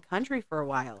our own country for a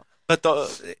while.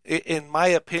 but in my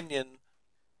opinion,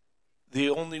 the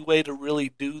only way to really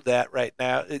do that right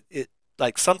now, it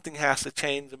like something has to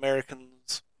change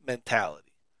Americans'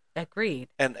 mentality, Agreed.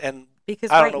 and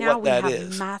Because I don't right know now what we that have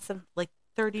is. massive, like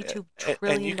 $32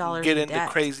 And you trillion can dollars get in into debt.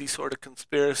 crazy sort of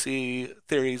conspiracy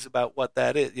theories about what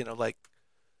that is. Like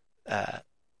uh,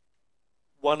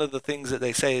 one of the things that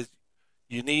they say is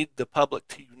you need the public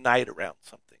to unite around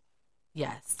something,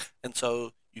 Yes. and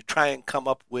so you try and come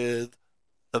up with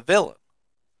a villain.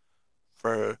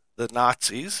 For the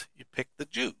Nazis, you pick the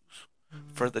Jews.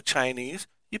 For Mm. the Chinese,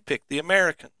 you pick the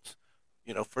Americans.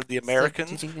 For the So do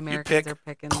you Americans, think the you Americans are pick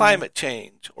picking climate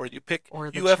change, or you pick or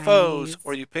the UFOs,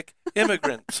 or Chinese? you pick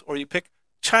immigrants, or you pick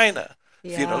China.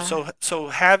 Yeah. So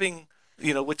having,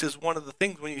 which is one of the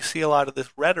things when you see a lot of this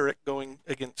rhetoric going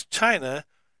against China,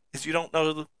 is you don't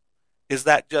know, is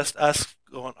that just us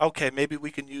going, okay, maybe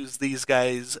we can use these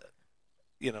guys,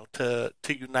 to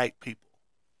unite people.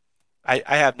 I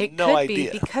have It no could be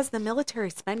idea. because the military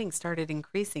spending started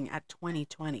increasing at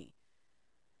 2020.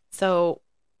 So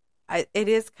it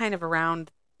is kind of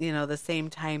around, the same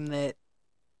time that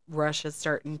Russia's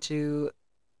starting to,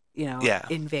 Yeah.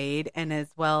 invade. And as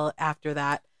well after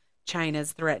that,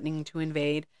 China's threatening to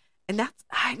invade. And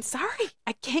I'm sorry,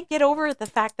 I can't get over the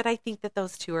fact that I think that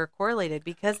those two are correlated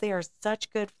because they are such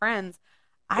good friends.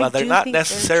 I Well, they're do not think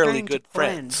they're necessarily trying to good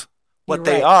blend. friends. You're What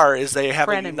they right. are is they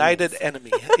have a united Frenemies.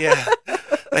 enemy. Yeah.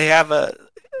 They have a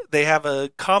they have a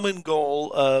common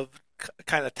goal of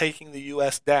kind of taking the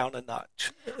U.S. down a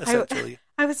notch, I essentially.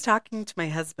 I was talking to my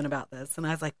husband about this, and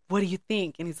I was like, "What do you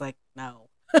think?" And he's like, "No."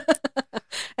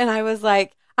 And I was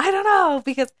like, "I don't know,"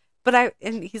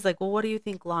 and he's like, "Well, what do you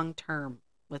think long term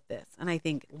with this?" And I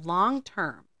think long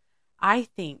term, I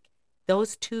think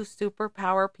those two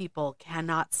superpower people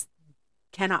cannot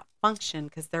function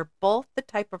because they're both the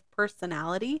type of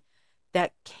personality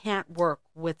that can't work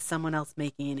with someone else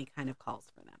making any kind of calls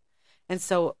for them. And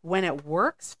so when it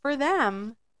works for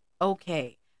them,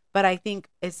 okay. But I think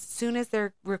as soon as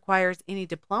there requires any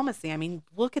diplomacy, I mean,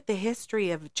 look at the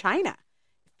history of China.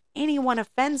 Anyone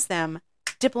offends them,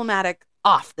 diplomatic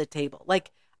off the table.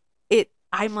 Like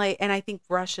I'm like, and I think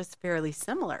Russia's fairly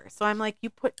similar. So I'm like, you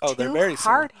put They're two very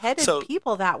similar. hard-headed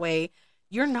people that way,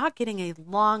 you're not getting a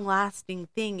long-lasting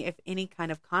thing if any kind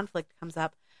of conflict comes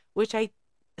up,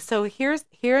 so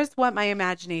here's what my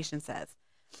imagination says.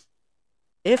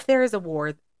 If there is a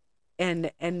war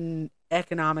and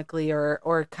economically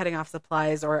or cutting off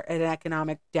supplies or an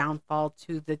economic downfall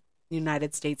to the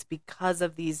United States because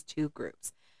of these two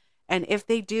groups, and if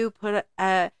they do put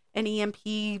an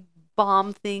EMP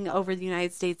bomb thing over the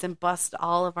United States and bust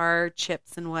all of our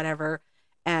chips and whatever,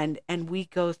 and we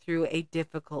go through a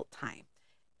difficult time,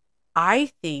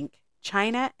 I think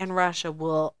China and Russia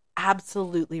will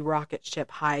absolutely rocket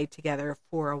ship high together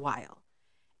for a while.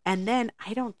 And then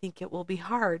I don't think it will be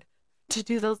hard to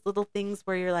do those little things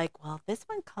where you're like, well, this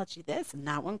one called you this and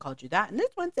that one called you that and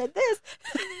this one said this.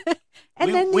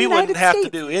 And then we wouldn't have to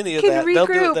do any of that. They'll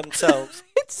do it themselves.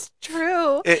 It's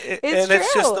true.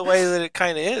 It's just the way that it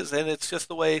kind of is. And it's just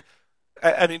the way,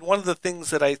 I mean, one of the things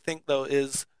that I think, though,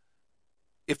 is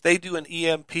if they do an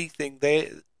EMP thing,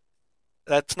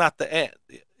 that's not the end.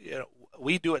 You know,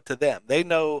 we do it to them. They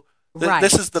know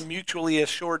this is the mutually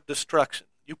assured destruction.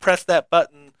 You press that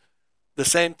button, the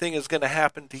same thing is going to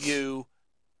happen to you,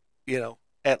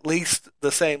 at least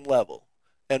the same level.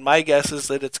 And my guess is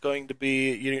that it's going to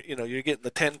be, you're getting the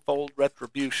tenfold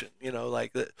retribution.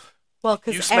 Like that. Well,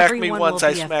 because you smack me once,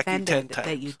 I smack you 10 times.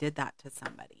 That you did that to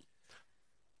somebody.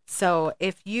 So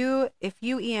if you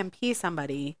EMP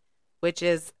somebody, which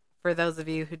is, for those of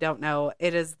you who don't know,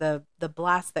 it is the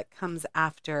blast that comes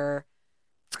after.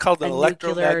 It's called an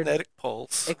electromagnetic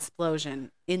pulse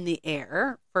explosion in the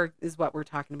air, is what we're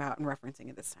talking about and referencing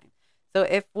at this time. So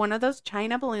if one of those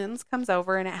China balloons comes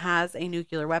over and it has a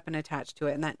nuclear weapon attached to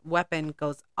it, and that weapon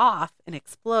goes off and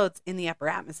explodes in the upper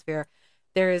atmosphere,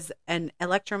 there is an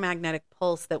electromagnetic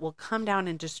pulse that will come down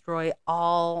and destroy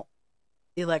all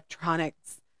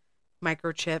electronics,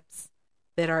 microchips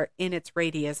that are in its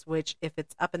radius, which if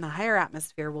it's up in the higher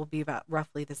atmosphere will be about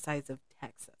roughly the size of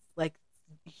Texas, like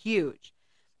huge.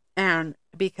 And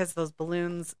because those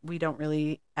balloons, we don't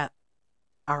really, at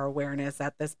our awareness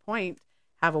at this point,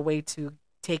 have a way to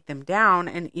take them down.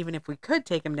 And even if we could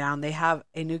take them down, they have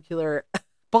a nuclear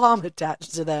bomb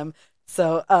attached to them.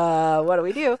 So what do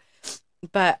we do?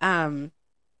 But, there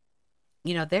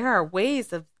are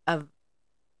ways of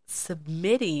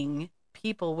submitting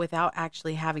people without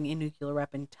actually having a nuclear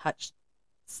weapon touch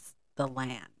the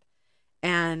land.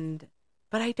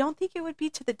 But I don't think it would be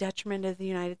to the detriment of the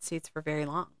United States for very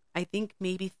long. I think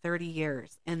maybe 30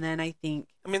 years. And then I think...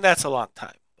 I mean, that's a long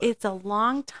time. It's a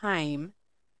long time,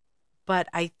 but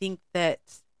I think that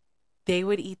they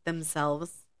would eat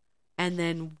themselves, and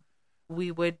then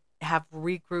we would have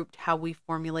regrouped how we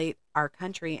formulate our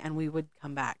country, and we would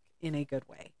come back in a good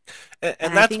way.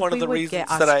 And that's one of the reasons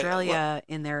that Australia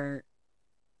in there,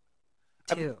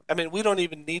 too. I mean, we don't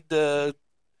even need to...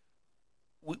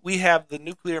 We have the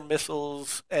nuclear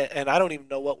missiles, and I don't even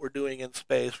know what we're doing in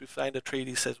space. We've signed a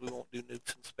treaty that says we won't do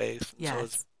nukes in space, and so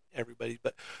is everybody.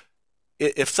 But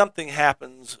if something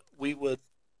happens, we would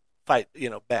fight,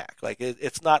 back. Like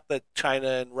it's not that China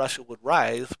and Russia would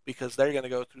rise because they're going to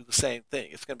go through the same thing.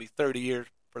 It's going to be 30 years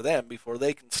for them before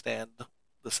they can stand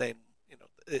the same.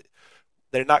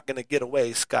 They're not going to get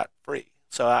away scot-free.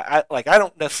 So I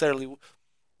don't necessarily.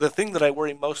 The thing that I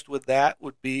worry most with that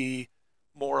would be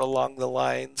more along the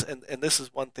lines, and this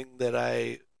is one thing that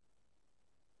I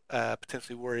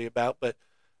potentially worry about, but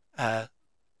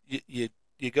you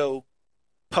go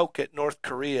poke at North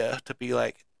Korea to be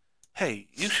like, hey,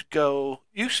 you should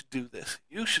do this,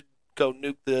 you should go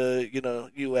nuke the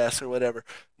U.S. or whatever.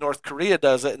 North Korea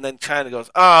does it, and then China goes,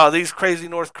 these crazy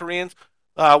North Koreans,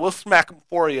 we'll smack them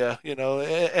for you,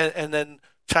 and then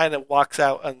China walks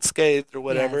out unscathed or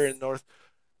whatever, yes.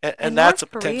 And that's a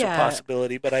potential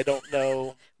possibility, but I don't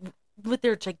know. With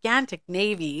their gigantic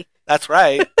navy. That's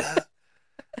right.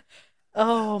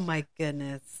 Oh, my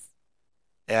goodness.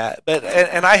 Yeah, but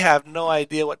and I have no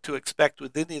idea what to expect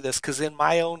with any of this, because in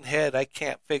my own head, I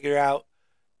can't figure out,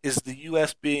 is the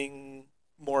U.S. being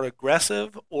more more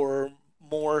aggressive or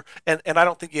more, and I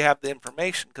don't think you have the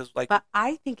information because but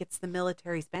I think it's the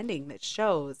military spending that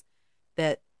shows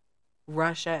that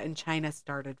Russia and China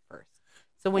started first.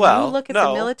 So when you look at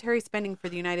the military spending for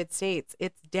the United States,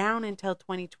 it's down until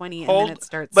 2020 and then it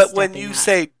starts but when you up.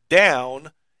 say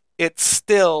down, it's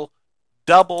still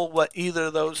double what either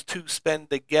of those two spend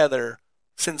together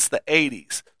since the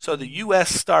 80s. So the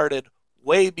U.S. started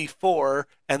way before,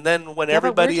 and then when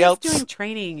everybody else doing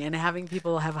training and having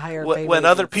people have higher pay when wages.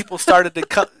 Other people started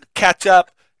to catch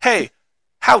up, hey,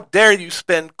 how dare you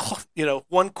spend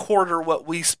 1/4 what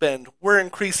we spend? We're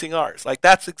increasing ours. Like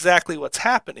that's exactly what's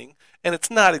happening, and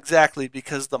it's not exactly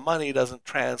because the money doesn't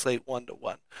translate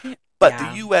 1-to-1. But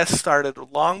the U.S. started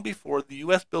long before. The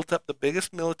U.S. built up the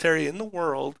biggest military in the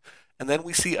world, and then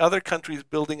we see other countries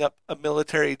building up a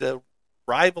military to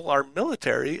rival our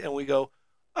military, and we go,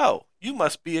 oh, you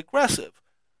must be aggressive.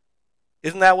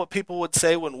 Isn't that what people would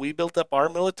say when we built up our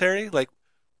military? Like,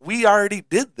 we already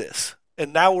did this,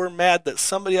 and now we're mad that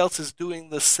somebody else is doing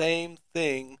the same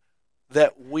thing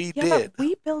that we did. But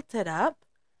we built it up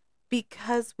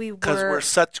because we're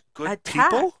such good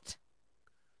attacked. People?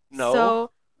 No.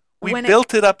 So we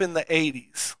built it up in the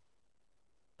 80s.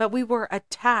 But we were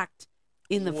attacked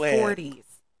in the 40s.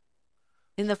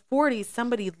 In the 40s,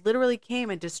 somebody literally came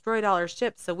and destroyed all our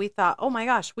ships. So we thought, oh my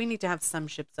gosh, we need to have some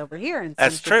ships over here and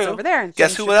some ships over there. And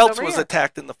guess who else was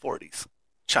attacked in the 40s?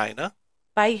 China.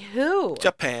 By who?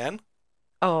 Japan.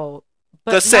 Oh.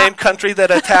 But the same country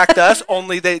that attacked us,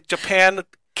 only Japan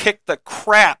kicked the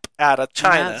crap out of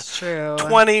China. That's true.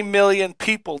 20 million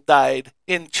people died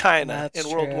in China in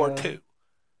World War II.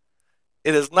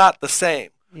 It is not the same.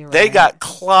 They got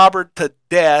clobbered to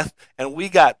death, and we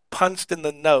got punched in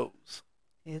the nose.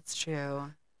 It's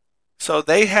true. So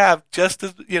they have just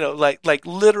as, like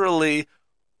literally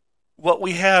what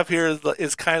we have here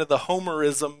is kind of the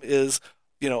Homerism is,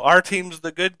 our team's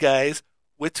the good guys,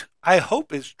 which I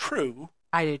hope is true.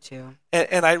 I do too.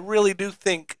 And I really do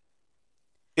think,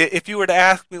 if you were to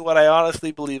ask me what I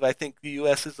honestly believe, I think the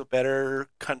U.S. is a better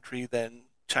country than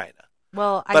China.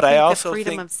 Well, I think the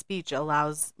freedom of speech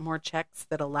allows more checks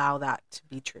that allow that to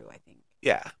be true, I think.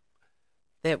 Yeah.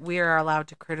 That we are allowed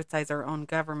to criticize our own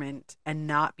government and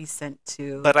not be sent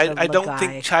to But I don't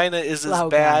think China is as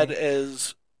bad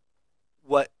as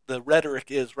what the rhetoric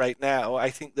is right now. I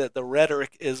think that the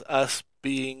rhetoric is us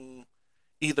being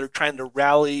either trying to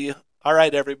rally, all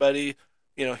right, everybody,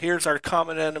 here's our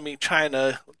common enemy,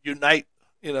 China, unite,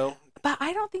 But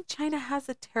I don't think China has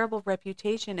a terrible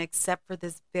reputation except for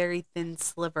this very thin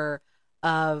sliver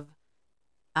of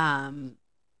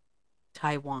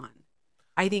Taiwan.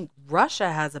 I think Russia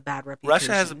has a bad reputation.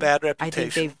 Russia has a bad reputation. I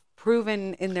think they've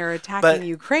proven in their attack in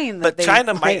Ukraine that But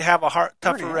China might have a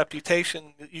tougher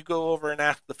reputation. You go over and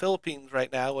ask the Philippines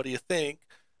right now, what do you think?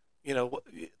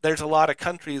 There's a lot of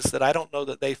countries that I don't know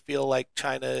that they feel like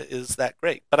China is that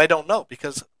great. But I don't know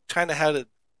because China had a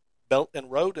Belt and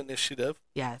Road Initiative.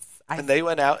 Yes. And they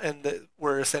went out and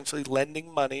were essentially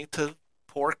lending money to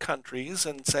poor countries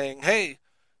and saying, hey,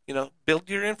 build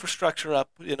your infrastructure up.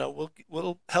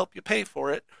 We'll help you pay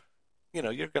for it.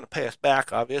 You're going to pay us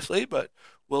back, obviously, but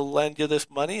we'll lend you this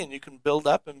money and you can build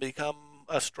up and become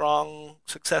a strong,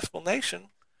 successful nation.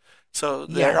 So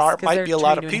might be a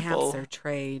lot of people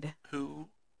who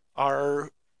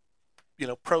are,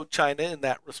 pro-China in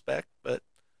that respect.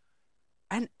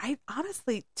 And I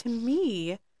honestly, to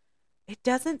me, it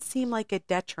doesn't seem like a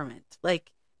detriment.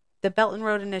 Like the Belt and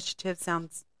Road Initiative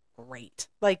sounds great.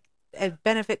 Like a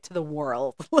benefit to the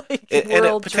world. Like and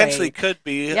world it potentially trade. Could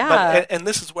be. Yeah. And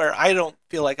this is where I don't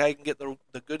feel like I can get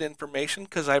the good information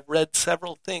because I've read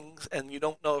several things and you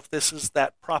don't know if this is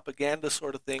that propaganda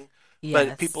sort of thing. Yes.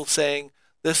 But people saying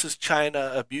this is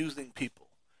China abusing people.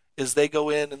 Is they go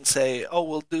in and say, oh,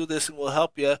 we'll do this and we'll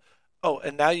help you. Oh,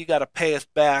 and now you got to pay us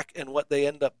back. And what they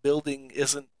end up building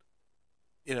isn't,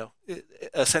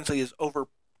 essentially is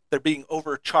they're being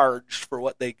overcharged for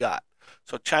what they got.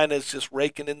 So China's just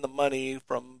raking in the money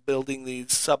from building these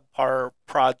subpar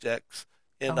projects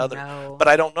in No. But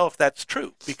I don't know if that's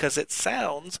true because it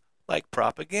sounds like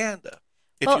propaganda.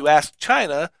 If you ask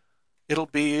China, it'll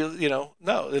be,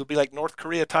 it'll be like North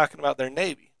Korea talking about their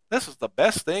Navy. This is the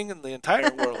best thing in the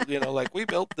entire world. Like we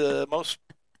built the most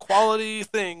quality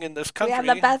thing in this country. We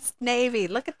have the best Navy.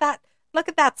 Look at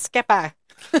that skipper.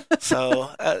 So,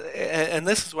 and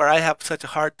this is where I have such a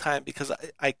hard time because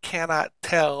I cannot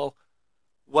tell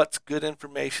what's good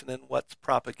information and what's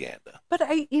propaganda. But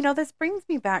this brings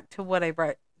me back to what I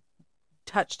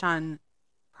touched on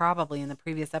probably in the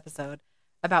previous episode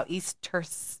about East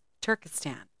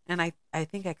Turkestan. And I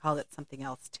think I called it something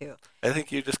else too. I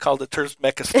think you just called it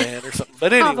Turkmenistan or something.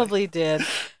 But anyway. Probably did.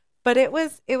 But it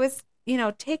was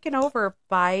taken over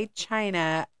by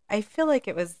China. I feel like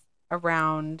it was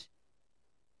around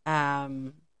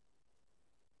um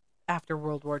after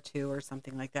World War II or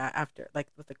something like that, after like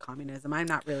with the communism. I'm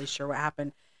not really sure what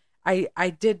happened. I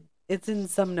did, it's in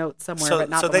some notes somewhere, but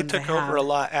not So the they ones I took over a have.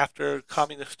 lot after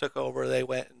communists took over. They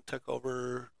went and took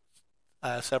over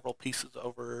several pieces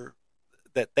over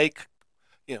that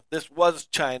this was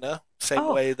China, same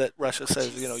Oh, way that Russia which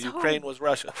says, is Ukraine so was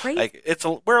Russia. crazy. Like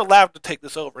we're allowed to take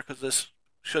this over because this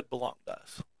should belong to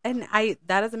us. And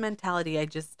that is a mentality I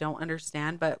just don't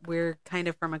understand, but we're kind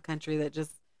of from a country that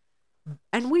just,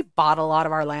 and we bought a lot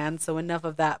of our land, so enough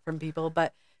of that from people,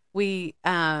 but we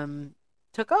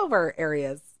took over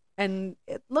areas, and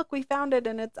look, we found it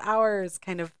and it's ours,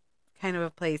 kind of a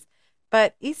place.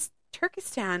 But East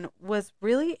Turkestan was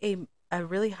really a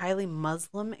really highly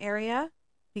Muslim area,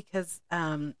 because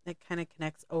it kind of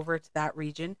connects over to that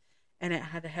region, and it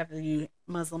had heavy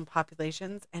Muslim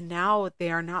populations, and now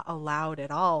they are not allowed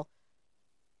at all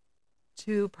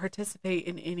to participate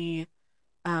in any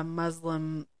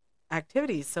Muslim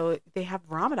activities. So they have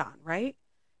Ramadan, right?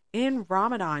 In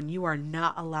Ramadan, you are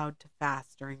not allowed to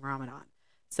fast during Ramadan.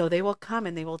 So they will come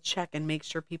and they will check and make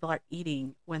sure people are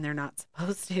eating when they're not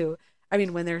supposed to. I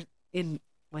mean, when you're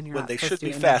When not they supposed should to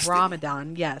be in fasting.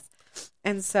 Ramadan, yes.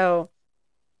 And so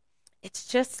it's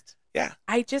just, Yeah.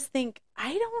 I just think,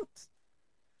 I don't,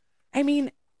 I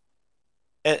mean,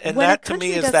 And when a that to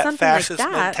me country is does that something like fascist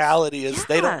that, mentality is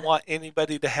they don't yeah, want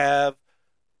anybody to have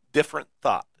different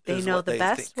thought they is know what the they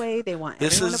think. best way. They want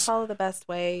This everyone to is follow the best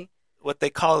way. what they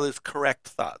call is correct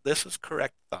thought. This is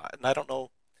correct thought. And I don't know,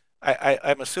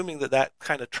 I'm assuming that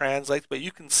kind of translates, but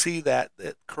you can see that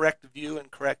correct view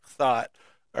and correct thought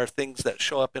are things that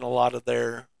show up in a lot of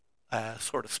their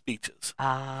sort of speeches.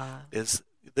 Ah. Is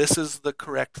this is the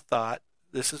correct thought?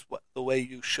 This is what the way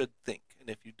you should think, and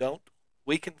if you don't,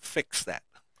 we can fix that.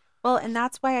 Well, and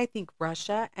that's why I think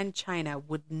Russia and China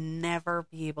would never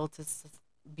be able to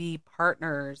be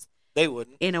partners They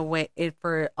wouldn't. in a way,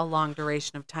 for a long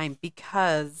duration of time,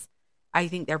 because I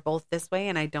think they're both this way,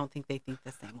 and I don't think they think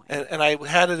the same way. And I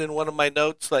had it in one of my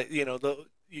notes, like you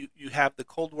have the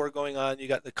Cold War going on, you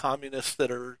got the communists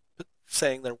that are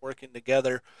saying they're working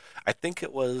together. I think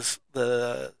it was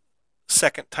the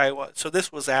second Taiwan. So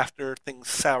this was after things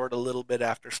soured a little bit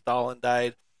after Stalin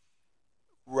died.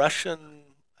 Russian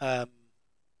um,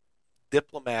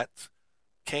 diplomats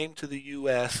came to the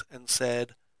U.S. and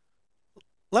said,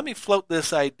 "Let me float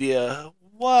this idea.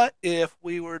 What if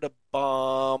we were to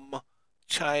bomb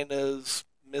China's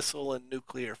missile and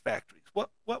nuclear factories? What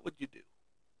would you do?"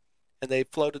 And they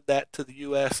floated that to the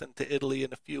U.S. and to Italy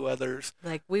and a few others.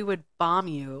 Like, we would bomb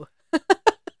you.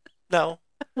 No,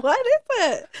 What is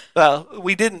it? well,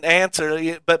 we didn't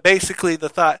answer, but basically the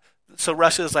thought. So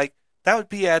Russia's like, that would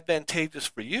be advantageous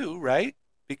for you, right?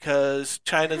 Because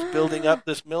China's building up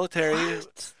this military.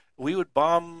 What? We would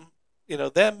bomb,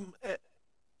 them.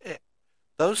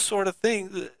 Those sort of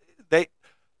things. They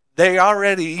they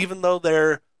already, even though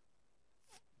they're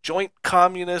joint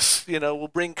communists, will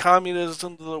bring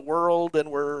communism to the world, and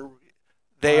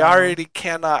they Wow. already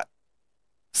cannot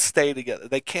stay together.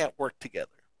 They can't work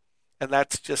together, and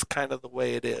that's just kind of the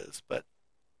way it is. But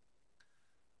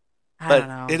I don't but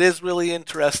know. it is really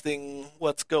interesting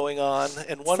what's going on,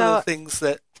 and one of the So, things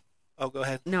that oh, go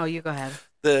ahead. no, you go ahead.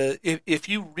 If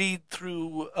you read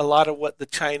through a lot of what the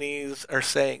Chinese are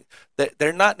saying, that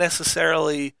they're not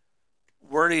necessarily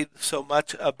worried so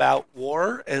much about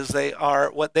war as they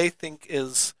are what they think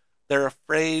is they're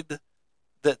afraid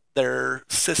that their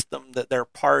system, that their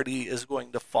party is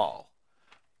going to fall.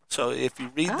 So if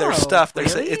you read their Oh, stuff, they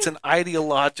say really? it's an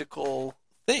ideological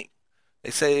thing.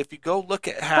 They say if you go look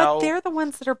at But how they're the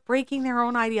ones that are breaking their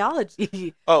own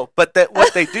ideology. oh, but that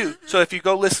what they do. So if you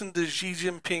go listen to Xi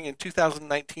Jinping in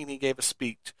 2019, he gave a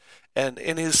speech, and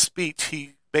in his speech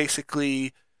he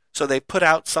basically so they put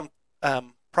out some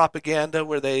propaganda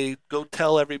where they go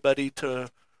tell everybody to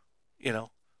you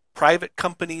know private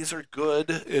companies are good.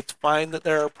 It's fine that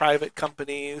there are private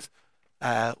companies.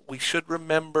 We should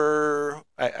remember.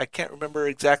 I can't remember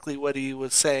exactly what he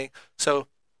was saying. So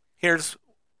here's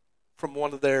from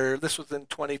one of their, this was in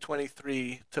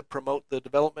 2023, to promote the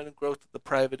development and growth of the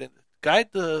private and guide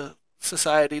the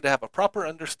society to have a proper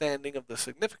understanding of the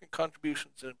significant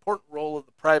contributions and important role of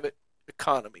the private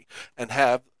economy and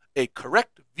have a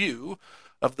correct view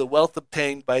of the wealth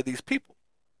obtained by these people.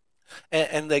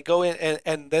 And they go in,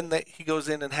 and then he goes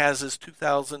in and has his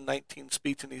 2019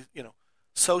 speech, and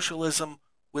socialism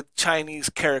with Chinese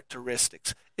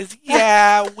characteristics is,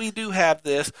 yeah, we do have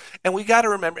this, and we got to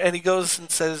remember. And he goes and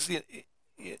says,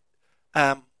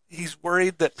 he's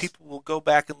worried that people will go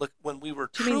back and look when we were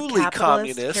Do you mean truly capitalist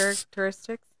communists.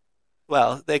 characteristics?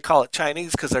 Well, they call it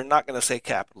Chinese because they're not going to say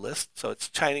capitalist, so it's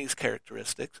Chinese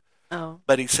characteristics. Oh.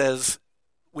 But he says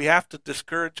we have to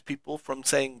discourage people from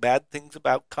saying bad things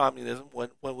about communism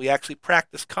when we actually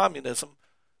practice communism.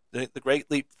 The Great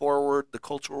Leap Forward, the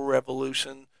Cultural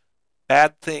Revolution,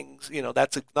 bad things,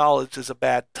 that's acknowledged as a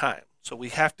bad time. So we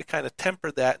have to kind of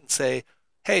temper that and say,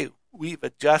 hey, we've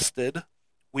adjusted.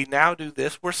 We now do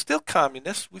this. We're still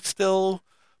communists.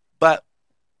 But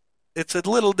it's a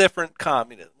little different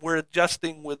communism. We're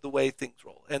adjusting with the way things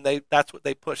roll. And that's what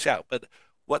they push out. But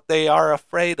what they are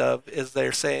afraid of is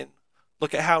they're saying,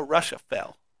 look at how Russia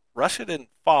fell. Russia didn't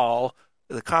fall.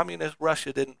 The communist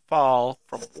Russia didn't fall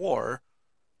from war.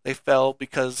 They fell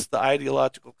because the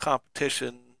ideological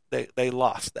competition, they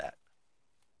lost that.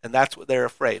 And that's what they're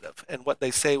afraid of. And what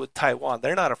they say with Taiwan,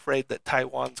 they're not afraid that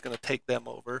Taiwan's going to take them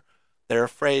over. They're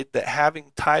afraid that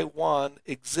having Taiwan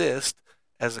exist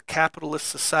as a capitalist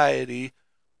society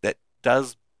that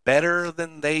does better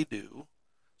than they do.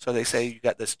 So they say you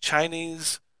got this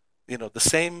Chinese, the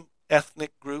same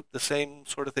ethnic group, the same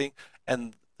sort of thing,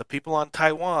 and the people on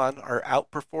Taiwan are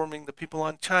outperforming the people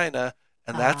on China,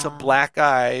 and that's a black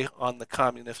eye on the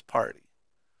Communist Party.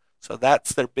 So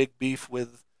that's their big beef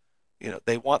with,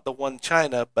 they want the one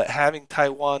China, but having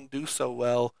Taiwan do so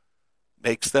well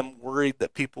makes them worried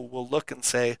that people will look and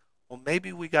say, well,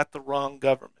 maybe we got the wrong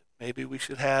government. Maybe we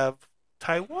should have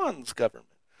Taiwan's government.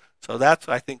 So that's,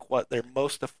 I think, what they're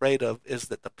most afraid of is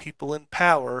that the people in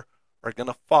power are going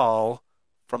to fall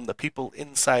from the people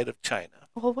inside of China.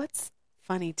 Well, what's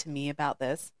funny to me about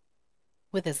this,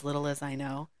 with as little as I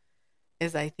know,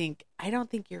 is I don't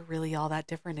think you're really all that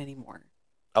different anymore.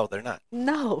 Oh, they're not.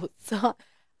 No. So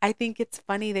I think it's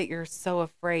funny that you're so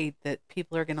afraid that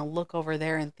people are going to look over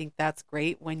there and think that's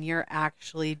great when you're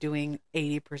actually doing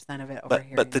 80% of it over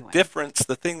here. But the difference,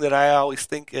 the thing that I always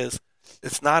think is,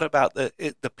 it's not about the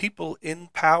people in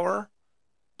power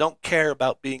don't care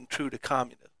about being true to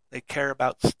communism. They care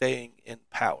about staying in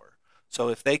power. So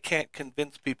if they can't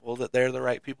convince people that they're the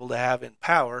right people to have in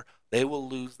power, they will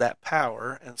lose that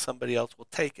power and somebody else will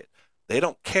take it. They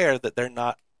don't care that they're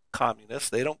not communists.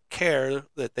 They don't care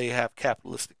that they have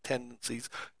capitalistic tendencies.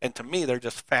 And to me, they're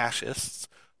just fascists.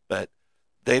 But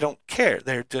they don't care.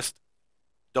 They're just,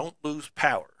 don't lose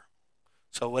power.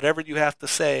 So whatever you have to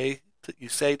say, you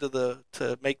say to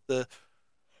make the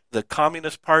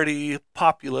Communist Party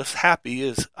populace happy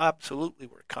is absolutely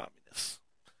we're communists.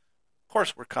 Of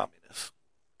course we're communists.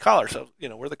 Call ourselves,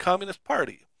 we're the Communist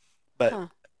Party. But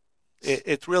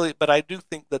it's really, but I do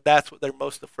think that that's what they're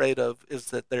most afraid of is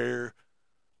that their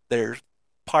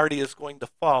party is going to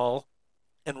fall.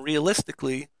 And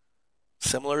realistically,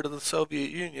 similar to the Soviet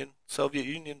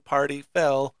Union party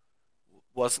fell,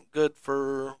 wasn't good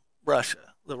for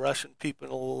Russia. The Russian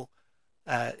people,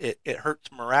 it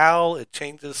hurts morale, it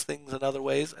changes things in other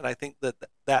ways, and I think that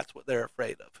that's what they're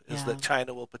afraid of, is that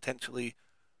China will potentially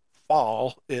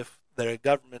fall if their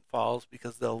government falls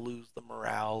because they'll lose the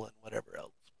morale and whatever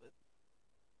else.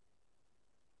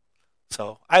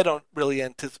 So I don't really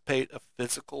anticipate a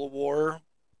physical war,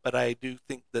 but I do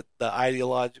think that the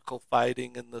ideological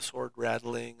fighting and the sword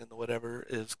rattling and the whatever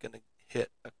is going to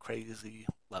hit a crazy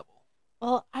level.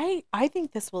 Well, I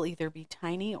think this will either be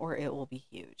tiny or it will be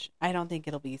huge. I don't think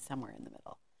it'll be somewhere in the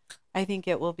middle. I think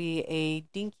it will be a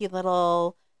dinky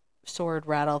little sword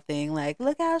rattle thing like,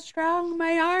 look how strong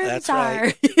my arms are.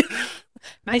 Right.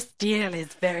 My steel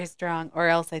is very strong. Or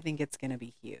else I think it's going to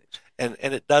be huge. And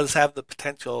it does have the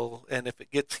potential, and if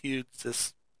it gets huge,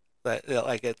 it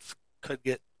could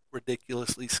get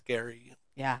ridiculously scary,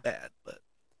 bad. But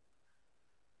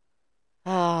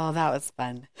oh, that was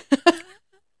fun.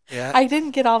 Yeah, I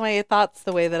didn't get all my thoughts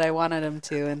the way that I wanted them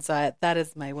to, and so that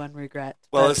is my one regret.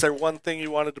 Well, is there one thing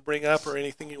you wanted to bring up, or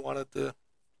anything you wanted to?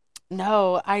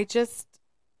 No, I just,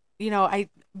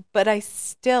 but I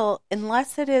still,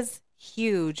 unless it is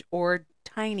huge or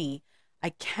tiny, I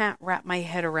can't wrap my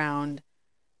head around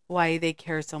why they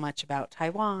care so much about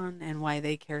Taiwan and why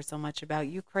they care so much about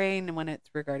Ukraine and when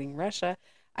it's regarding Russia.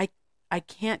 I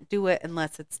can't do it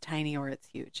unless it's tiny or it's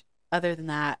huge. Other than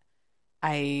that,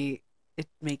 it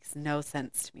makes no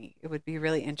sense to me. It would be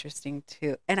really interesting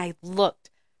to, and I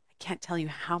can't tell you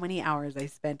how many hours I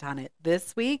spent on it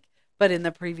this week, but in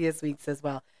the previous weeks as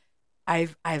well.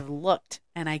 I've looked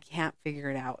and I can't figure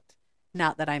it out.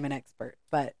 Not that I'm an expert,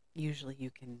 but usually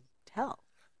you can tell.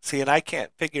 See, and I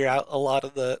can't figure out a lot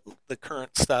of the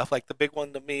current stuff. Like the big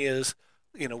one to me is,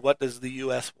 what does the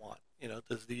U.S. want?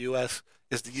 Is the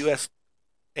U.S.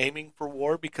 aiming for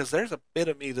war? Because there's a bit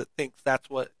of me that thinks that's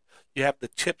what you have the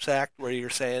CHIPS Act where you're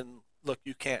saying look,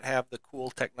 you can't have the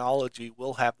cool technology.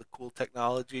 We'll have the cool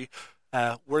technology.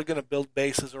 We're going to build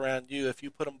bases around you. If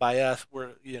you put them by us,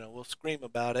 we'll scream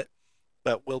about it,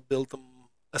 but we'll build them,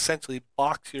 essentially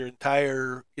box your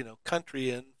entire, country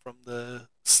in from the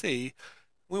sea.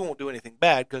 We won't do anything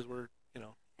bad because we're.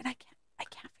 And I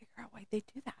can't figure out why they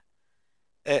do that.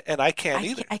 And I can't I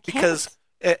either, can't. I because,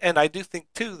 can't. and I do think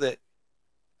too that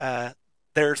uh,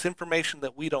 there's information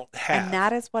that we don't And have.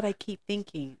 that is what I keep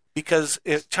thinking. Because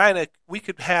if China, we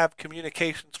could have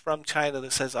communications from China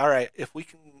that says, all right, if we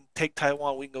can take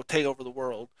Taiwan, we can go take over the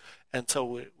world. And so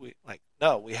we like,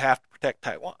 no, we have to protect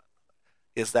Taiwan.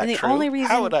 Is And that the true? only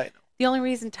How would reason I know? the only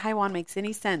reason Taiwan makes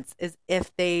any sense is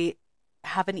if they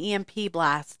have an EMP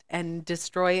blast and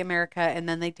destroy America and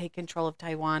then they take control of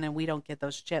Taiwan and we don't get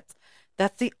those chips.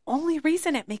 That's the only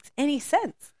reason it makes any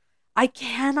sense. I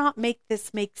cannot make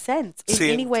this make sense in See,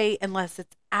 any way unless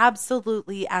it's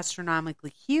absolutely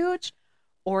astronomically huge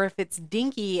or if it's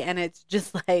dinky and it's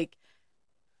just like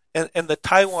and the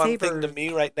Taiwan thing to sabers.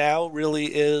 me right now really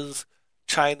is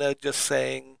China just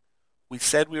saying, we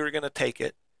said we were going to take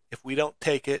it. If we don't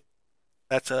take it,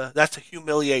 that's a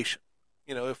humiliation.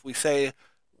 If we say,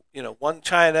 one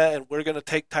China and we're going to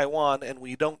take Taiwan and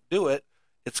we don't do it,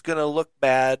 it's going to look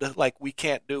bad, like we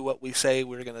can't do what we say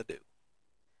we're going to do.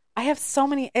 I have so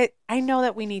many. I know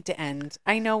that we need to end.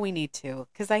 I know we need to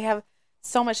because I have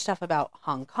so much stuff about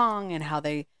Hong Kong and how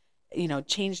they,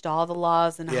 changed all the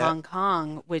laws in Yeah. Hong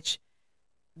Kong, which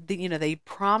they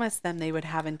promised them they would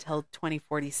have until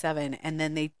 2047, and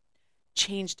then they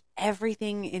changed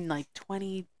everything in like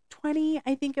 2020,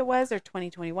 I think it was, or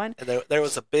 2021. And there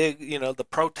was a big, the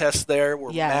protests there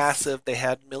were Yes. massive. They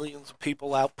had millions of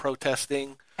people out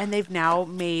protesting. And they've now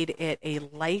made it a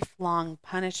lifelong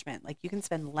punishment. Like you can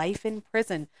spend life in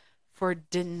prison for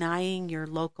denying your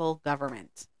local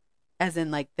government, as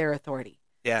in like their authority.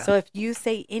 Yeah. So if you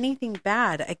say anything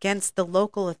bad against the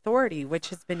local authority, which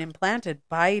has been implanted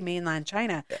by mainland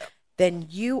China, Yeah. then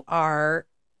you are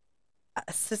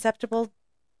susceptible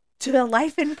to a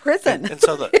life in prison. And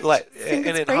so and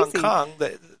It's in Hong crazy. Kong,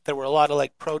 there were a lot of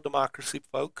like pro-democracy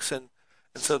folks, and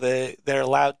so they're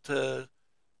allowed to.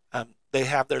 They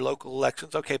have their local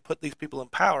elections. Okay, put these people in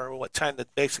power. What China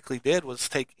basically did was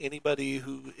take anybody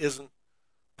who isn't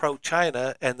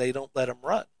pro-China and they don't let them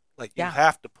run. Like you Yeah,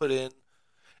 have to put in,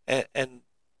 and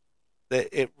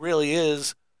it really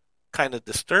is kind of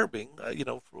disturbing.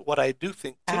 For what I do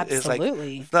think too is like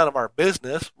absolutely. it's none of our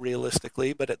business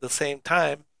realistically, but at the same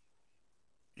time,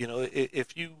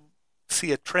 if you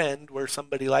see a trend where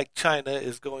somebody like China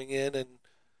is going in and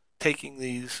taking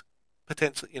these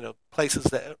potential, places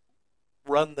that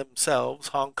run themselves,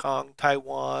 Hong Kong,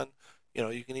 Taiwan,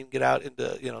 you can even get out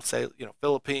into, say,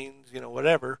 Philippines,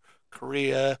 whatever,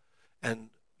 Korea, and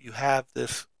you have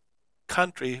this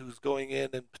country who's going in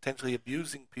and potentially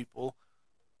abusing people.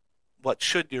 What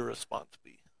should your response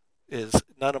be? Is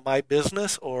none of my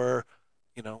business, or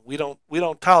we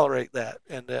don't tolerate that,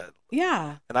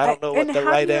 Yeah. and I don't know And what the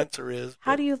right answer is,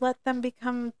 how but do you let them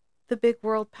become the big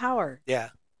world power? yeah,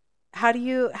 How do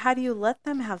you let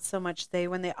them have so much say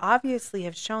when they obviously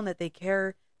have shown that they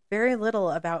care very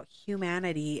little about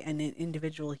humanity and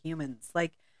individual humans?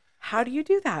 Like, how do you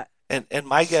do that? and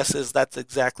my guess is that's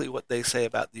exactly what they say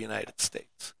about the United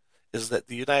States, is that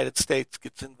the United States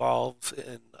gets involved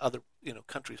in other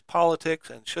countries' politics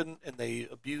and shouldn't, and they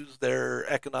abuse their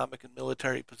economic and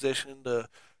military position to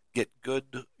get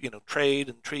good trade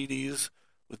and treaties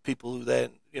with people who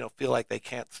then feel like they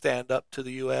can't stand up to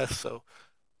the U.S. So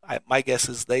my guess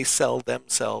is they sell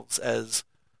themselves as,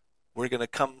 we're going to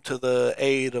come to the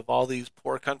aid of all these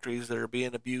poor countries that are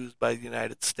being abused by the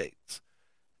United States.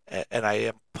 And I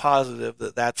am positive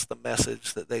that that's the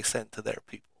message that they send to their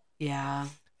people. Yeah.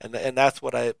 And that's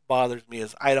what bothers me,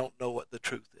 is I don't know what the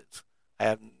truth is. I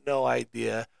have no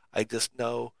idea. I just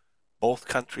know both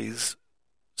countries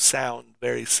sound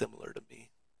very similar to me.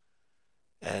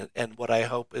 And what I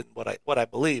hope and what I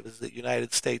believe is that the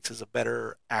United States is a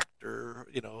better actor,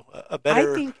 a I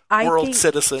better think I world think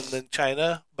citizen than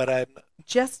China. But I'm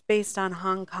just based on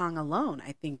Hong Kong alone,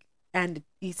 I think, and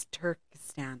East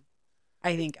Turkestan,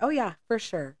 I think, oh yeah, for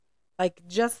sure. Like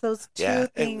just those two yeah,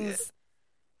 things.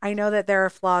 I know that there are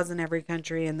flaws in every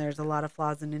country and there's a lot of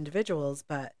flaws in individuals,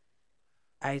 but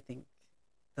I think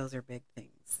those are big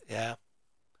things. yeah,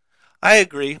 I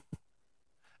agree,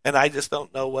 and I just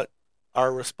don't know what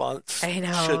our response I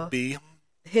should know. be.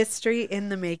 History in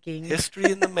the making.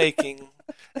 History in the making,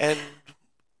 and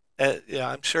yeah,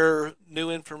 I'm sure new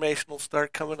information will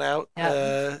start coming out Yep.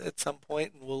 at some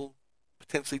point, and we'll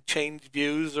potentially change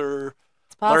views or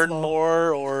It's learn possible.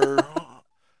 more or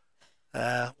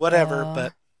whatever. Uh,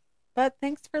 But but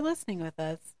thanks for listening with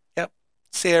us. yep,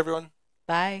 See you, everyone.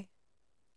 Bye.